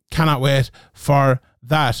 So cannot wait for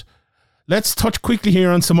that. Let's touch quickly here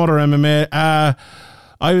on some other MMA.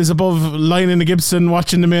 I was above Lyon and Gibson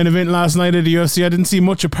watching the main event last night at the UFC. I didn't see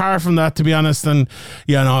much apart from that, to be honest. And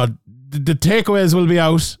the takeaways will be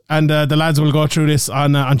out, and the lads will go through this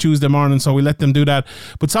on Tuesday morning, so we let them do that.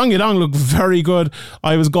 But Song Yadong looked very good.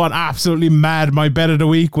 I was going absolutely mad. My bet of the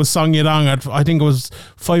week was Song Yadong. I think it was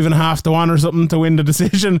 5.5 to 1 or something to win the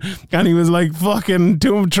decision, and he was like fucking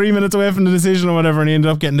 2-3 minutes away from the decision or whatever, and he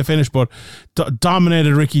ended up getting the finish. But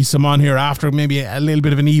dominated Ricky Simon here after maybe a little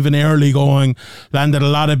bit of an even early going. Landed a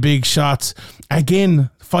lot of big shots. Again,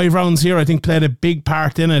 5 rounds here, I think, played a big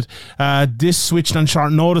part in it. This switched on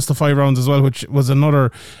short notice to 5 rounds as well, which was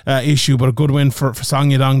another issue, but a good win for Song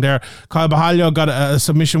Yadong there. Kyle Bahalio got a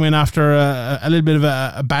submission win after a little bit of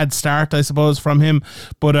a bad start, I suppose, from him,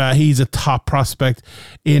 but he's a top prospect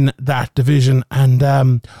in that division.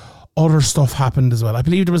 And other stuff happened as well. I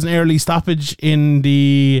believe there was an early stoppage in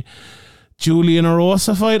the Julian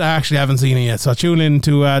Orosa fight. I actually haven't seen it yet, so tune in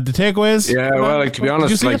to the takeaways. Yeah, well, to be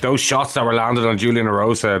honest, those shots that were landed on Julian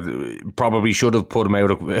Orosa probably should have put him out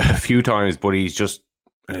a few times, but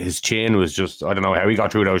his chin was just, I don't know how he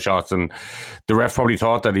got through those shots, and the ref probably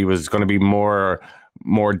thought that he was going to be more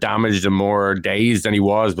damaged and more dazed than he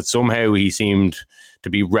was, but somehow he seemed to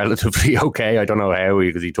be relatively okay. I don't know how,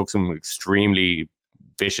 because he took some extremely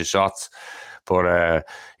vicious shots. But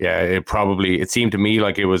it seemed to me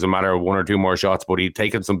like it was a matter of 1 or 2 more shots, but he'd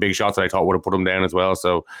taken some big shots that I thought would have put him down as well.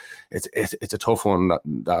 So it's a tough one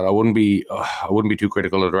that I wouldn't be too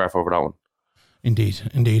critical of the ref over that one.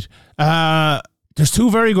 Indeed. There's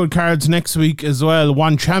two very good cards next week as well.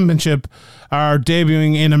 One Championship are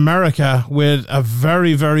debuting in America with a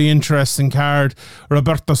very, very interesting card.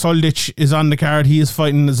 Roberto Soldic is on the card. He is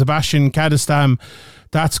fighting Sebastian Kadestam.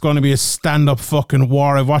 That's going to be a stand-up fucking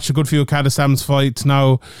war. I've watched a good few of Kadestam's fights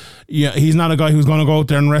now. Yeah, he's not a guy who's going to go out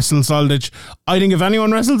there and wrestle Soldic. I think if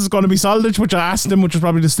anyone wrestles, it's going to be Soldic, which I asked him, which was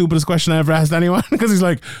probably the stupidest question I ever asked anyone, because he's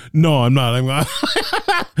like, no, I'm not.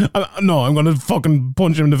 I'm going to fucking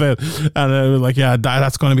punch him in the face. And I was like, yeah,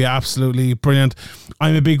 that's going to be absolutely brilliant.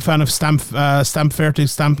 I'm a big fan of Stamp Fertig,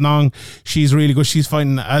 Stamp Nong. She's really good. She's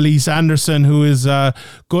fighting Elise Anderson, who is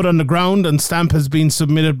good on the ground, and Stamp has been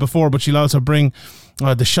submitted before, but she'll also bring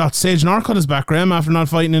the shot. Sage Norcott is back, Graham, after not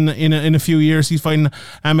fighting in a few years. He's fighting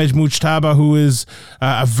Ahmed Mujtaba, who is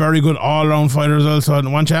a very good all-round fighter as well. So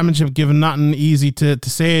in one championship, given nothing easy to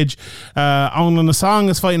Sage. Aung Lan Song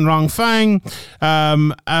is fighting Rong Fang,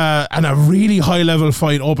 and a really high-level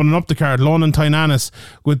fight opening up the card. Lonan Tainanis,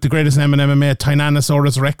 with the greatest name in MMA,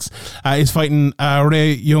 Tainanosaurus Rex, is fighting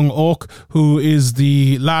Ray Young Ok, who is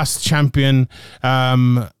the last champion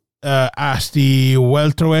at the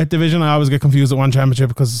welterweight division. I always get confused at one championship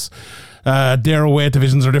because their weight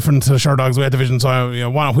divisions are different to the Short Dogs weight division.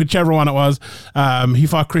 So whichever one it was, he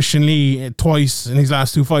fought Christian Lee twice in his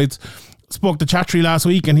last two fights. Spoke to Chatri last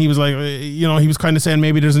week, and he was like, he was kind of saying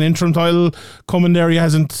maybe there's an interim title coming there.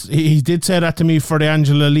 He did say that to me for the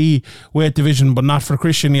Angela Lee weight division, but not for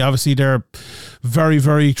Christian Lee. Obviously, they're very,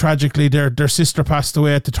 very tragically, their sister passed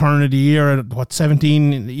away at the turn of the year at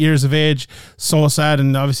 17 years of age. So sad.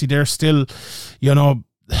 And obviously they're still,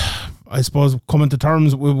 I suppose, coming to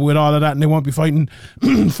terms with all of that, and they won't be fighting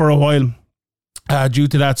for a while. Due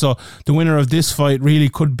to that, so the winner of this fight really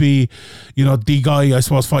could be, the guy, I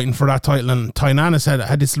suppose, fighting for that title. And Tainanis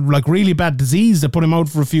had this like really bad disease that put him out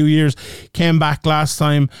for a few years. Came back last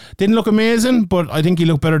time, didn't look amazing, but I think he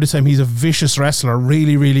looked better this time. He's a vicious wrestler,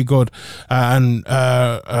 really, really good. And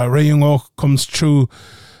Ray Young Ok comes through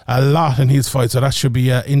a lot in his fight, so that should be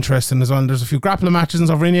interesting as well. And there's a few grappling matches, and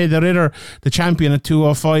so Rene de Ridder, the champion at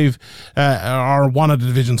 205, or one of the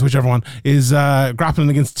divisions, whichever one, is grappling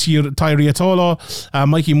against Tairi Atolo.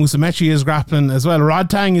 Mikey Musumeci is grappling as well. Rod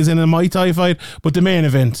Tang is in a Muay Thai fight, but the main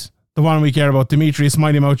event, the one we care about, Demetrius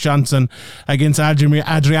Mighty Mouth Johnson against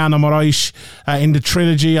Adriano Moraes in the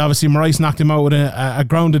trilogy. Obviously, Moraes knocked him out with a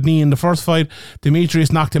grounded knee in the first fight.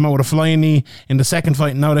 Demetrius knocked him out with a flying knee in the second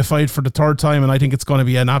fight. And now they fight for the third time, and I think it's going to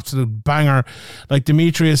be an absolute banger. Like,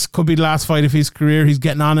 Demetrius could be the last fight of his career. He's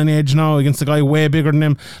getting on in age now against a guy way bigger than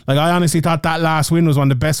him. Like, I honestly thought that last win was one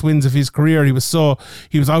of the best wins of his career. He was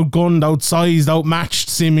outgunned, outsized, outmatched,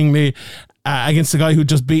 seemingly, against the guy who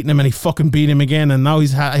just beaten him, and he fucking beat him again, and now he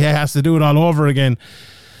has to do it all over again.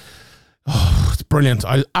 Oh, it's brilliant.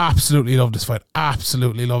 I absolutely love this fight.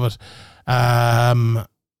 Absolutely love it. And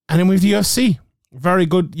then we have the UFC. Very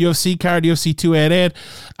good UFC card, UFC 288.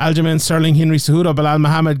 Aljamain Sterling, Henry Cejudo, Bilal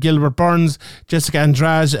Muhammad, Gilbert Burns, Jessica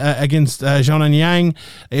Andrade against Zhang Yang,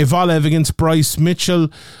 Evalev against Bryce Mitchell.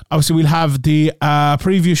 Obviously, we'll have the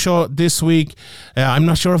preview show this week. I'm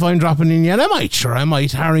not sure if I'm dropping in yet. I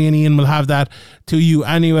might. Harry and Ian will have that to you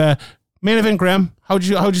anyway. Main event, Graham. How'd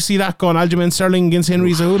you see that going? Aljamain Sterling against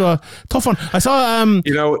Henry Cejudo. Tough one. I saw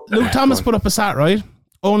Luke Thomas put up a stat, right?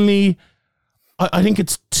 Only, I think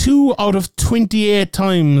it's 2 out of 28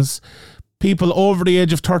 times people over the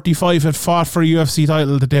age of 35 had fought for a UFC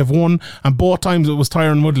title that they've won, and both times it was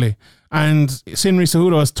Tyron Woodley. And Henry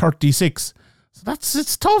Cejudo is 36. So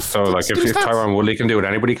it's tough. So, like, if Tyron Woodley can do it,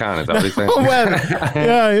 anybody can. Is that what he's saying? Well,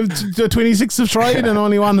 yeah, the 26 have tried and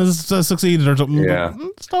only one has succeeded or something. Yeah.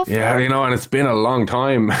 It's tough. Yeah, and it's been a long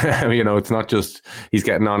time. It's not just he's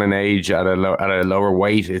getting on in age at a lower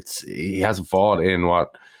weight. He hasn't fought in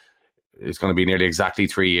what it's going to be nearly exactly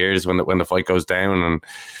 3 years when the fight goes down. And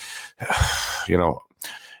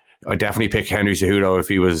I definitely pick Henry Cejudo if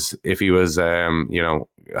he was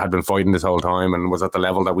had been fighting this whole time and was at the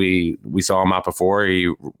level that we saw him at before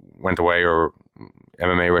he went away or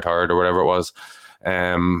MMA retired or whatever it was.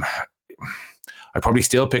 I'd probably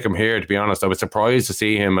still pick him here, to be honest. I was surprised to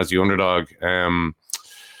see him as the underdog.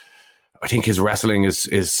 I think his wrestling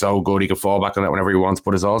is so good, he can fall back on that whenever he wants,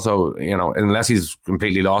 but it's also, unless he's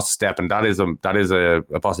completely lost a step, and that is a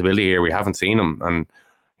possibility here. We haven't seen him, and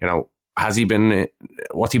what's he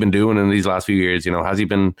been doing in these last few years? Has he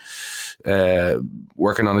been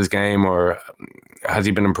working on his game, or has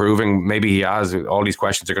he been improving? Maybe he has. All these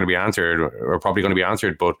questions are going to be answered, or probably going to be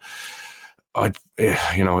answered, but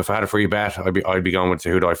if I had a free bet, I'd be going with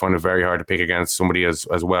Cejudo. I find it very hard to pick against somebody as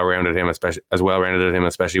well-rounded him,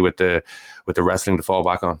 especially with the wrestling to fall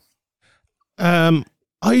back on.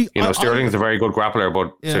 Sterling's a very good grappler,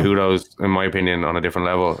 but Cejudo's, in my opinion, on a different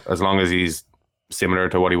level. As long as he's similar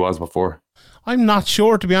to what he was before? I'm not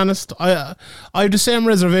sure, to be honest. I have the same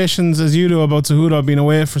reservations as you do about Cejudo being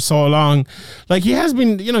away for so long. Like, he has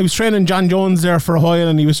been, he was training John Jones there for a while,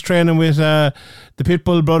 and he was training with the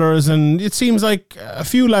Pitbull brothers, and it seems like a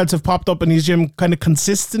few lads have popped up in his gym kind of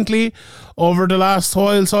consistently over the last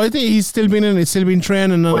while. So I think he's still been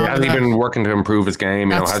training. Well, has he been working to improve his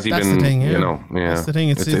game? Has he been? The thing, yeah. That's the thing.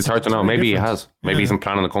 It's hard to know. Maybe he has. Maybe he's been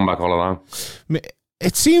planning to come back all along.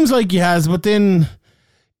 It seems like he has, but then,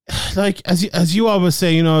 like as you always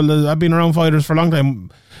say, I've been around fighters for a long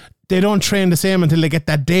time. They don't train the same until they get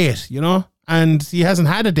that date, and he hasn't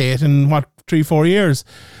had a date in 3-4 years.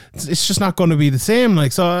 It's just not going to be the same.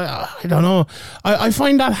 Like, so I don't know. I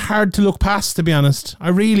find that hard to look past, to be honest. I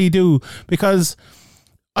really do, because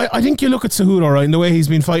I think you look at Cejudo, right, and the way he's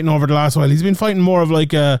been fighting over the last while. He's been fighting more of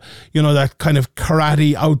like a, that kind of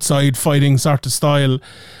karate outside fighting sort of style.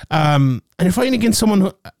 And you're fighting against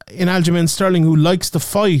someone in Aljamain Sterling who likes to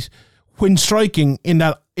fight when striking in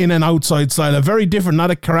an outside style, a very different,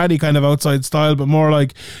 not a karate kind of outside style, but more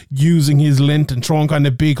like using his length and throwing kind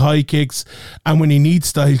of big high kicks. And when he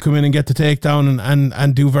needs to, he'll come in and get the takedown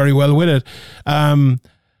and do very well with it.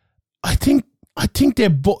 I think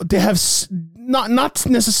they have not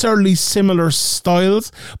necessarily similar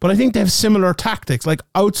styles, but I think they have similar tactics, like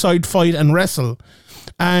outside fight and wrestle.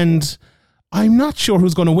 And I'm not sure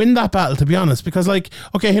who's going to win that battle, to be honest, because, like,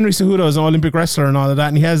 okay, Henry Cejudo is an Olympic wrestler and all of that,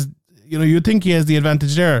 and he has, you'd think he has the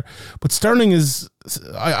advantage there, but Sterling is,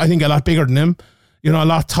 I think, a lot bigger than him, a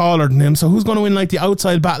lot taller than him. So who's going to win, like, the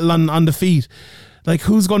outside battle on the feet? Like,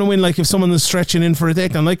 who's going to win, like, if someone is stretching in for a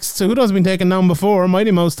takedown? Like, Cejudo's been taken down before.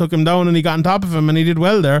 Mighty Mouse took him down and he got on top of him and he did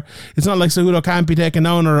well there. It's not like Cejudo can't be taken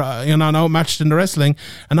down or, outmatched in the wrestling.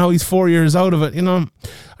 And now he's 4 years out of it,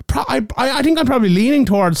 I think I'm probably leaning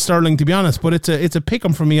towards Sterling, to be honest, but it's a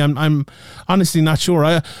pick-em for me. I'm honestly not sure.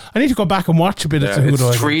 I need to go back and watch a bit of Cejudo.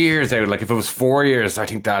 It's 3 years out. Like, if it was 4 years, I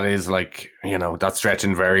think that is, like, that's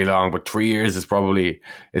stretching very long. But 3 years is probably,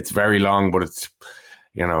 it's very long, but it's,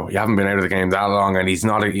 you haven't been out of the game that long, and he's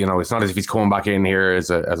not, it's not as if he's coming back in here as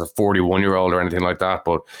a 41-year-old or anything like that.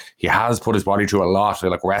 But he has put his body through a lot.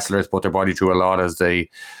 Like, wrestlers put their body through a lot as they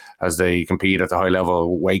compete at the high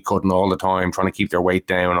level, weight cutting all the time, trying to keep their weight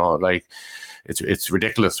down. It's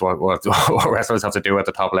ridiculous what wrestlers have to do at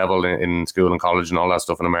the top level in school and college and all that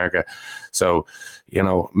stuff in America. So,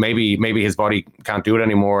 maybe his body can't do it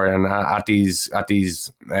anymore. And at these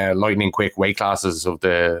lightning quick weight classes of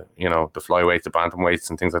the flyweights, the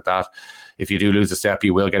bantamweights and things like that, if you do lose a step,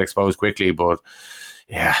 you will get exposed quickly. But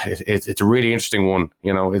yeah, it's a really interesting one.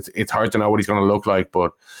 It's hard to know what he's going to look like,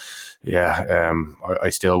 but yeah,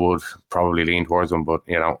 I still would probably lean towards him. But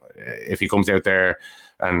if he comes out there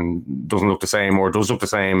and doesn't look the same, or does look the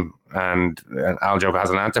same, and Aljo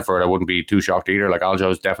has an answer for it, I wouldn't be too shocked either. Like,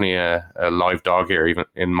 Aljo's definitely a live dog here, even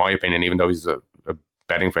in my opinion, even though he's a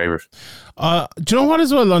betting favourite. Do you know what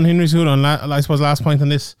as well on Henry Cejudo, and I suppose last point on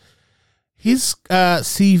this, his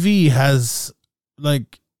CV has,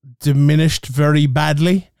 like, diminished very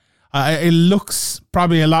badly. It looks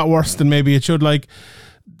probably a lot worse than maybe it should. Like,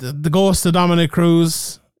 the ghost of Dominic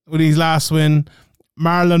Cruz with his last win,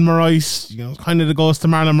 Marlon Moraes, kind of the ghost of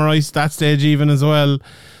Marlon Moraes at that stage even as well.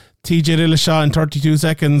 TJ Dillashaw in 32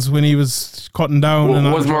 seconds when he was cutting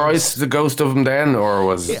down. Was Moraes the ghost of him then, or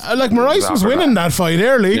was... Yeah, like, Moraes was winning that fight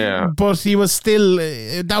early, but he was still...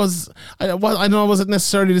 That was... I don't know, was it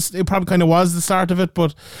necessarily... It probably kind of was the start of it,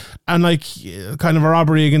 but... And, like, kind of a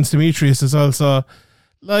robbery against Demetrius as well, so...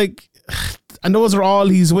 Like... And those are all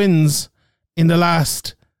his wins in the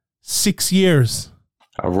last 6 years.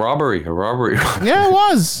 A robbery. Yeah, it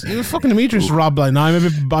was. It was fucking Demetrius robbed. Like, now I'm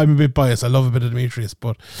a bit biased. I love a bit of Demetrius,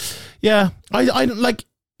 but yeah, I like.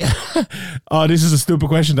 Oh, this is a stupid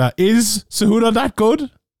question. Is Cejudo that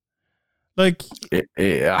good? Like,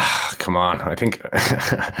 come on. I think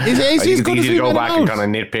is he as good as we go back and kind of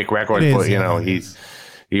nitpick records, but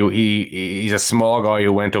he's a small guy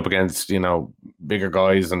who went up against bigger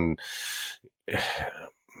guys and.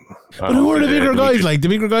 But who are the bigger guys? Like, the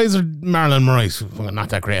bigger guys are Marlon Moraes, not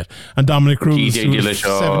that great, and Dominic Cruz, TJ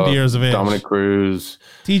Dillashaw, 70 years of age. Dominic Cruz.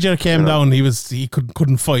 TJ came down. He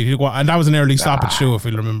couldn't fight, and that was an early stoppage show, if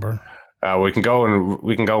you'll remember. We can go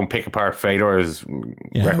and pick apart Fedor's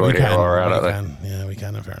record here. Yeah, we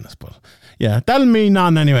can, in fairness, but yeah, that'll mean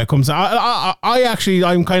none anyway. I'm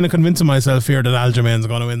kind of convincing myself here that Aljamain's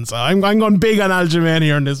going to win, so I'm going big on Aljamain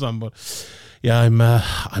here in this one, but. Yeah,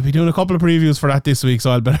 I'll be doing a couple of previews for that this week,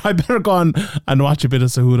 so I better go on and watch a bit of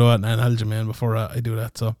Cejudo and Aljamain before I do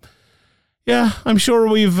that. So, yeah, I'm sure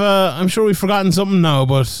we've forgotten something now,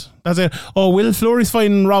 but that's it. Oh, Will Fleury's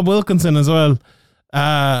fighting Rob Wilkinson as well.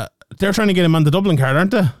 They're trying to get him on the Dublin card,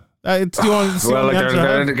 aren't they? It's the only. It's the Well, only like answer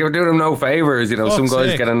I have. they're doing them no favors. You know, some Fuck's guys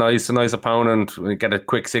sake. get a nice opponent, get a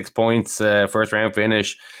quick 6 points, first round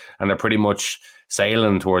finish, and they're pretty much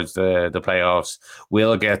sailing towards the playoffs.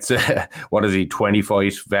 Will gets 20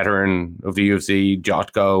 fight veteran of the UFC,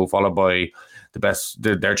 Jotko, followed by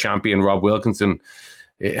their champion Rob Wilkinson.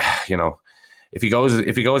 You know, if he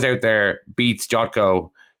goes out there, beats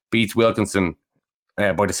Jotko, beats Wilkinson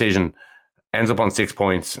by decision, ends up on 6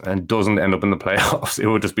 points and doesn't end up in the playoffs, it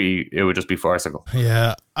would just be farcical.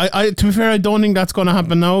 Yeah, I to be fair, I don't think that's going to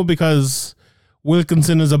happen now because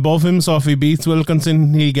Wilkinson is above him. So if he beats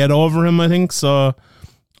Wilkinson, he'll get over him, I think. So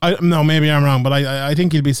maybe I'm wrong, but I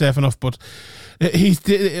think he'll be safe enough. But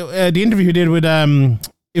the interview he did with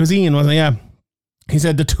it was Ian, wasn't it? Yeah. He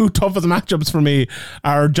said the two toughest matchups for me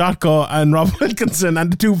are Jotko and Rob Wilkinson,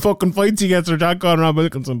 and the two fucking fights he gets are Jotko and Rob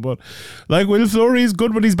Wilkinson. But like, Will Fleury's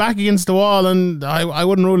good when he's back against the wall, and I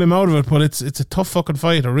wouldn't rule him out of it. But it's a tough fucking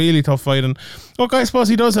fight, a really tough fight. And look, I suppose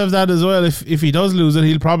he does have that as well. If he does lose it,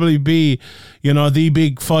 he'll probably be, the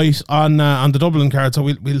big fight on the Dublin card. So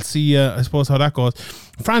we'll see. I suppose how that goes.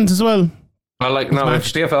 France as well. Well, if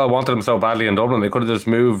CFL wanted him so badly in Dublin, they could have just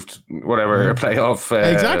moved whatever playoff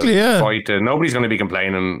fight. Nobody's going to be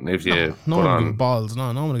complaining if you put on balls.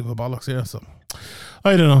 No, nobody with bollocks. Yeah, so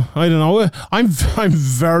I don't know. I'm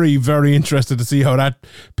very, very interested to see how that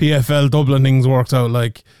PFL Dublin things works out.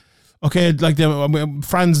 Like, okay, like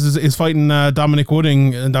France is fighting Dominic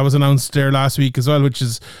Wooding, and that was announced there last week as well, which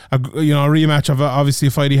is a rematch of obviously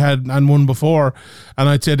a fight he had and won before. And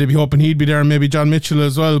I'd say they'd be hoping he'd be there, and maybe John Mitchell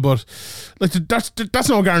as well. But like that's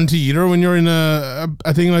no guarantee either when you're in a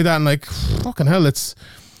thing like that. And like, fucking hell, it's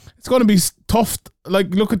going to be tough.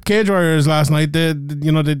 Like, look at Cage Warriors last night. They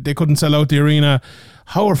couldn't sell out the arena.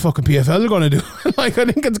 How are fucking PFL going to do? Like, I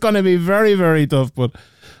think it's going to be very, very tough. But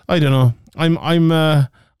I don't know.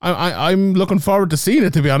 I'm looking forward to seeing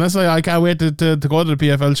it, to be honest. I can't wait to go to the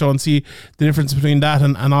PFL show and see the difference between that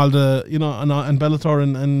and all the, and Bellator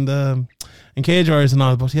and Cage Warriors and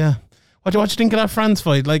all. But yeah, what do you think of that France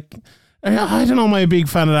fight? Like, I don't know, I'm a big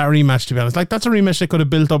fan of that rematch, to be honest. Like, that's a rematch they could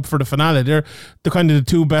have built up for the finale. They're the kind of the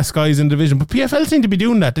two best guys in the division. But PFL seem to be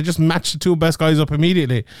doing that. They just match the two best guys up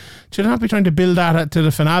immediately. Should not be trying to build that to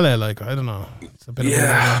the finale. Like, I don't know. It's a bit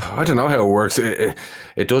I don't know how it works.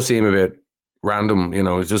 It does seem a bit random, it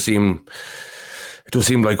does seem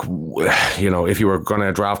like, if you were going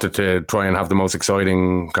to draft it to try and have the most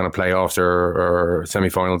exciting kind of playoffs or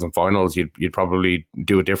semi-finals and finals, you'd probably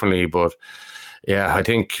do it differently. But yeah, I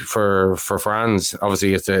think for France,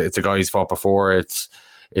 obviously it's a guy he's fought before, it's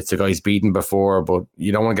a guy he's beaten before, but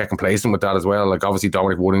you don't want to get complacent with that as well. Like, obviously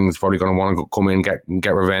Dominic Wooding's probably going to want to come in and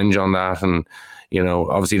get revenge on that. And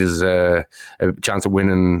obviously there's a chance of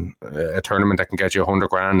winning a tournament that can get you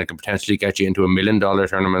 $100,000. It can potentially get you into $1 million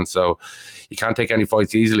tournament. So you can't take any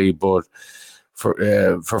fights easily. But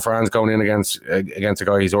for France going in against a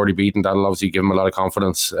guy he's already beaten, that'll obviously give him a lot of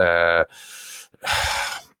confidence.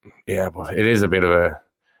 Yeah, but it is a bit of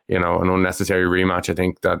an unnecessary rematch. I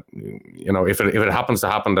think that if it happens to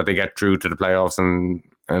happen that they get through to the playoffs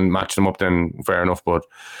and match them up, then fair enough. But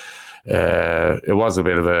it was a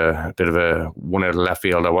bit of a one out of left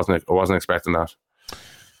field. I wasn't expecting that.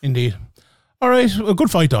 Indeed. All right, a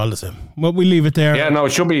good fight all the same. Well, we leave it there. Yeah, no,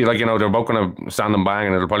 it should be like, they're both going to stand and bang,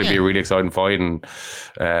 and it'll probably be a really exciting fight. And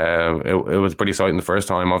it was pretty exciting the first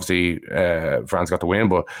time. Obviously, France got the win,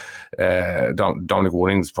 but Dominic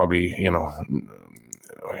Wooding's probably,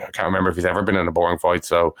 I can't remember if he's ever been in a boring fight.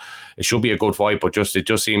 So it should be a good fight, but it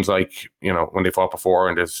just seems like, when they fought before,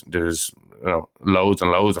 and there's loads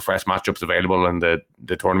and loads of fresh matchups available in the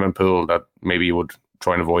tournament pool, that maybe you would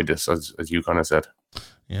try and avoid this, as you kind of said.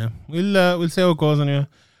 Yeah, we'll see how it goes anyway.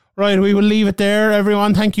 Right, we will leave it there,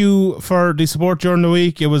 everyone. Thank you for the support during the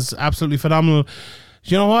week. It was absolutely phenomenal.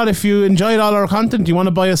 You know what? If you enjoyed all our content, you want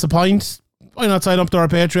to buy us a pint, why not sign up to our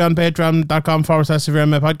Patreon, patreon.com/Severe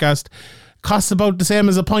MMA podcast. Costs about the same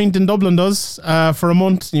as a pint in Dublin does for a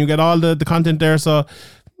month, and you get all the content there. So,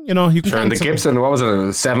 you can. Sure, and the Gibson, what was it?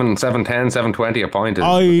 $7.10, $7.20 a pint.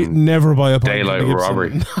 I never buy a pint. Daylight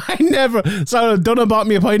robbery. I never. So Donna bought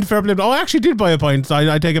me a pint. Fair play. Oh, I actually did buy a pint. So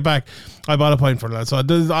I take it back. I bought a pint for that. So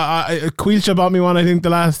Quilcha bought me one, I think, the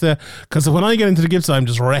last because when I get into the Gibson, I'm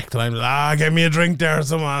just wrecked, and I'm like, get me a drink there,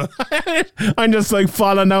 someone. I'm just like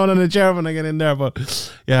falling down on a chair when I get in there.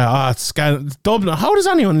 But yeah, it's Dublin. How does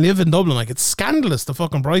anyone live in Dublin? Like, it's scandalous, the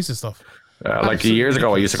fucking price of stuff. Like years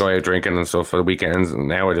ago, I used to go out drinking and stuff for the weekends, and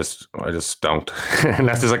now I just don't.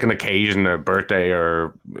 Unless there's like an occasion, a birthday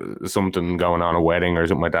or something going on, a wedding or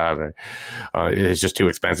something like that. It's just too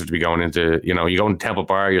expensive to be going into. You go into Temple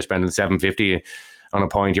Bar, you're spending $7.50, on a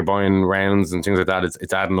point. You're buying rounds and things like that.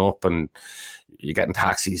 It's adding up, and you're getting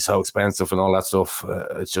taxis so expensive and all that stuff.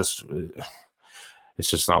 It's just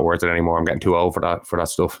not worth it anymore. I'm getting too old for that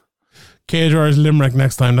stuff. Cage Warriors Limerick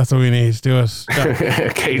next time. That's what we need. Do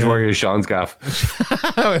it. Cage Warriors Sean's gaff.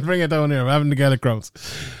 We'll bring it down here. We're having the Gaelic Crowns.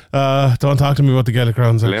 Don't talk to me about the Gaelic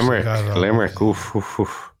Crowns. Limerick.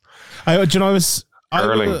 Oof. I was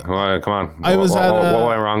Curling. Come on. What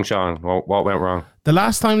went wrong, Sean? What went wrong? The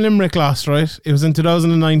last time Limerick lost, right? It was in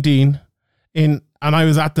 2019, and I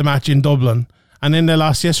was at the match in Dublin, and then they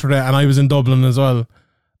lost yesterday, and I was in Dublin as well.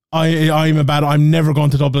 I'm never going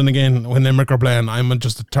to Dublin again when Limerick are playing. I'm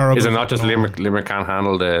just a terrible. Is it not just Limerick can't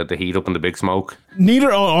handle the heat up and the big smoke?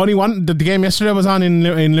 Neither. Only one. The game yesterday was on in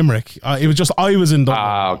Limerick. It was just I was in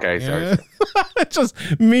Dublin. Okay. Yeah. Sorry. It's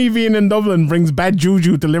just me being in Dublin brings bad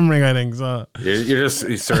juju to Limerick, I think. So you're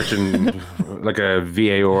just searching like a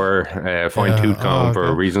VAR fine-tooth comb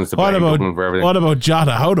for reasons to blame Dublin for everything. What about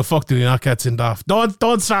Jota? How the fuck did he not get sent off?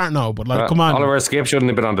 Don't start now. But come on. Oliver Skip shouldn't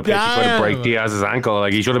have been on the pitch. He tried to break Diaz's ankle.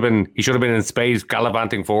 Like he should have been in space,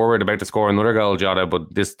 gallivanting forward, about to score another goal. Jota,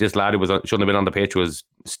 but this lad who shouldn't have been on the pitch was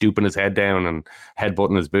stooping his head down and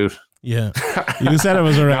headbutting his boot. Yeah, you said it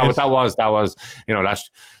was a red. No, but that was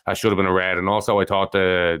that should have been a red. And also I thought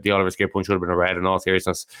the Oliver Skip one should have been a red. In all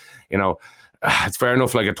seriousness, it's fair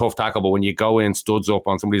enough, like a tough tackle, but when you go in studs up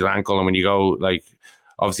on somebody's ankle, and when you go like,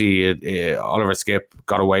 obviously Oliver Skip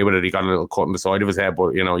got away with it. He got a little cut in the side of his head,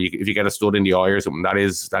 but if you get a stud in the eye or something, that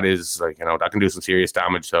is like, that can do some serious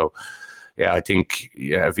damage. So yeah, I think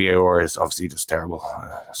VAR is obviously just terrible.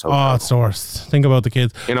 It's the worst. Think about the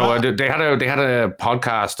kids. They had a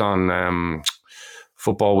podcast on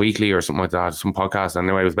Football Weekly or something like that. Some podcast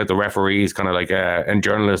anyway. It was about the referees, kind of like and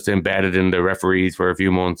journalists embedded in the referees for a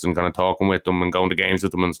few months and kind of talking with them and going to games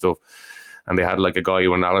with them and stuff. And they had like a guy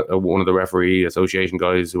one of the referee association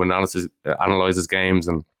guys who analyzes games,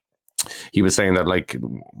 and he was saying that like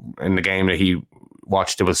in the game that he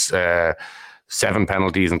watched, there was 7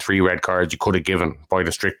 penalties and 3 red cards you could have given by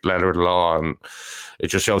the strict letter of the law, and it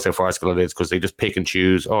just shows how farcical it is because they just pick and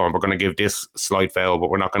choose. Oh, we're going to give this slight foul, but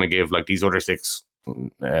we're not going to give like these other 6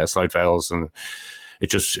 slight fouls, and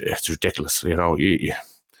it's ridiculous.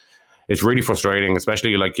 It's really frustrating,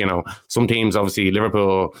 especially like some teams. Obviously,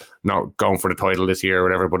 Liverpool not going for the title this year or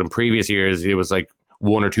whatever, but in previous years it was like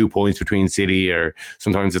 1 or 2 points between City, or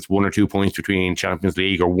sometimes it's 1 or 2 points between Champions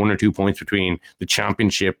League, or 1 or 2 points between the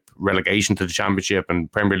Championship, relegation to the Championship,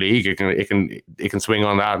 and Premier League. It can swing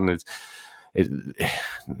on that, and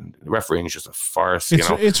refereeing is just a farce.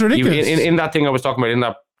 It's ridiculous. In that thing I was talking about, in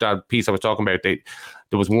that piece I was talking about, there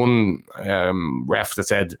was one ref that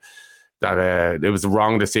said that it was the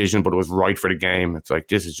wrong decision, but it was right for the game. It's like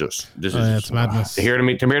this is it's madness. To hear them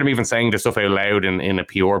even saying this stuff out loud in a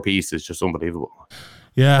PR piece is just unbelievable.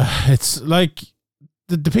 Yeah, it's like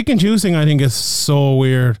the pick and choose thing. I think is so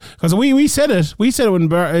weird because we said it when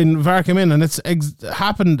VAR came in, and it's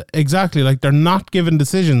happened exactly. Like they're not given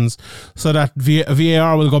decisions so that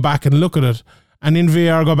VAR will go back and look at it, and in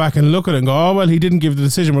VAR go back and look at it and go, oh well, he didn't give the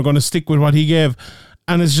decision. We're going to stick with what he gave.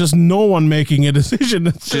 And it's just no one making a decision.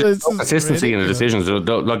 It's no consistency in the decisions.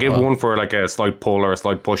 They'll give one for like a slight pull or a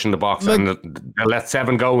slight push in the box, and they'll let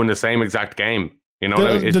 7 go in the same exact game.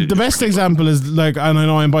 The best example is like, and I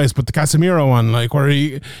know I'm biased, but the Casemiro one, like where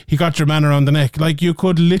he got your man around the neck. Like you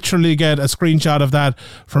could literally get a screenshot of that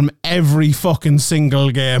from every fucking single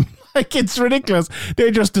game. Like it's ridiculous.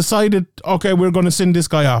 They just decided, okay, we're going to send this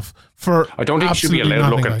guy off for. I don't think you should be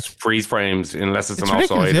allowed to look at freeze frames unless it's an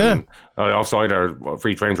offside. Yeah. Offside or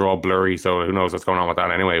freeze frames are all blurry, so who knows what's going on with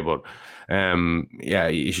that anyway. But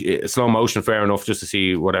slow motion, fair enough, just to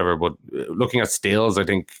see whatever. But looking at stills, I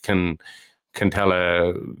think can tell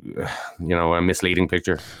a misleading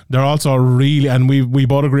picture. They're also really, and we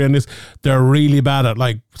both agree on this, they're really bad at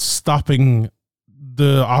like stopping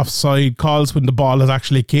the offside calls when the ball is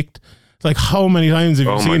actually kicked. It's like, how many times have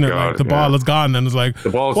you seen it? Like the ball is gone, and it's like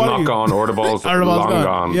the ball's not gone, or the ball's long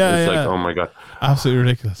gone. Yeah, it's like, oh my god, absolutely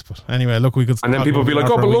ridiculous. But anyway, look, we could. And then people be like,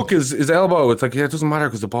 oh, but look, his elbow. It's like, yeah, it doesn't matter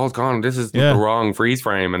because the ball's gone. This is the wrong freeze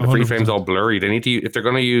frame, and the freeze frame's all blurry. They need to, if they're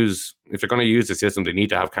going to use the system, they need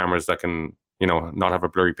to have cameras that can, not have a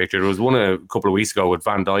blurry picture. There was one a couple of weeks ago with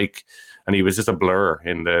Van Dijk, and he was just a blur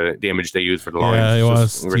in the image they used for the line. Yeah, he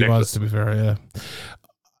was, to be fair, yeah.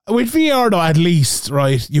 with VAR though, at least,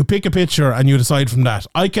 right, you pick a picture and you decide from that.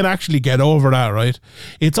 I can actually get over that, right?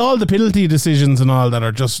 It's all the penalty decisions and all that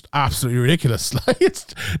are just absolutely ridiculous. Like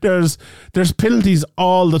there's penalties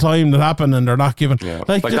all the time that happen and they're not given. Yeah.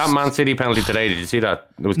 Like that Man City penalty today, did you see that?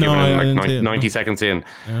 It was given in like 90 seconds in.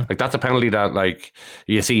 Yeah. Like that's a penalty that like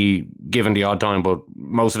you see given the odd time, but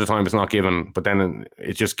most of the time it's not given. But then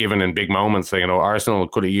it's just given in big moments. So, Arsenal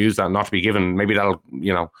could have used that not to be given. Maybe that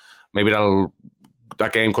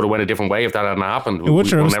game could have went a different way if that hadn't happened. It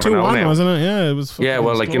was 2-1, wasn't it? Yeah, it was. Yeah,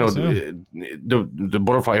 well, like close, the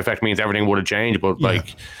butterfly effect means everything would have changed, but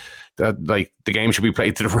like the game should be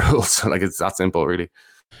played to the rules. Like it's that simple, really.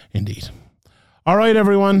 Indeed. All right,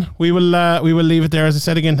 everyone. We will leave it there. As I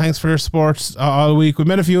said again, thanks for your support all week. We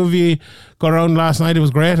met a few of you go around last night. It was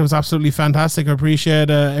great. It was absolutely fantastic. I appreciate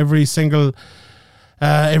every single bit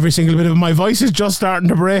of my voice is just starting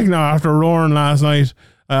to break now after roaring last night.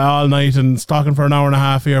 All night and talking for an hour and a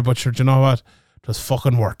half here, but sure, do you know what? It was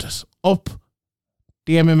fucking worth it. Up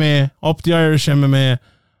the MMA, up the Irish MMA,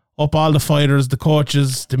 up all the fighters, the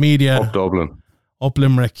coaches, the media. Up Dublin. Up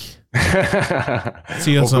Limerick.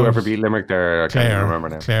 See us up whoever beat Limerick there. I can't remember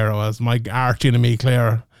now. Clare was my arch enemy,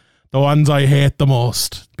 Clare. The ones I hate the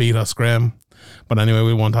most beat us, Graham. But anyway,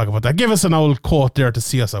 we won't talk about that. Give us an old quote there to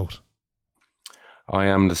see us out. I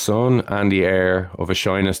am the son and the heir of a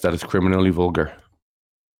shyness that is criminally vulgar.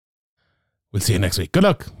 We'll see you next week. Good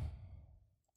luck.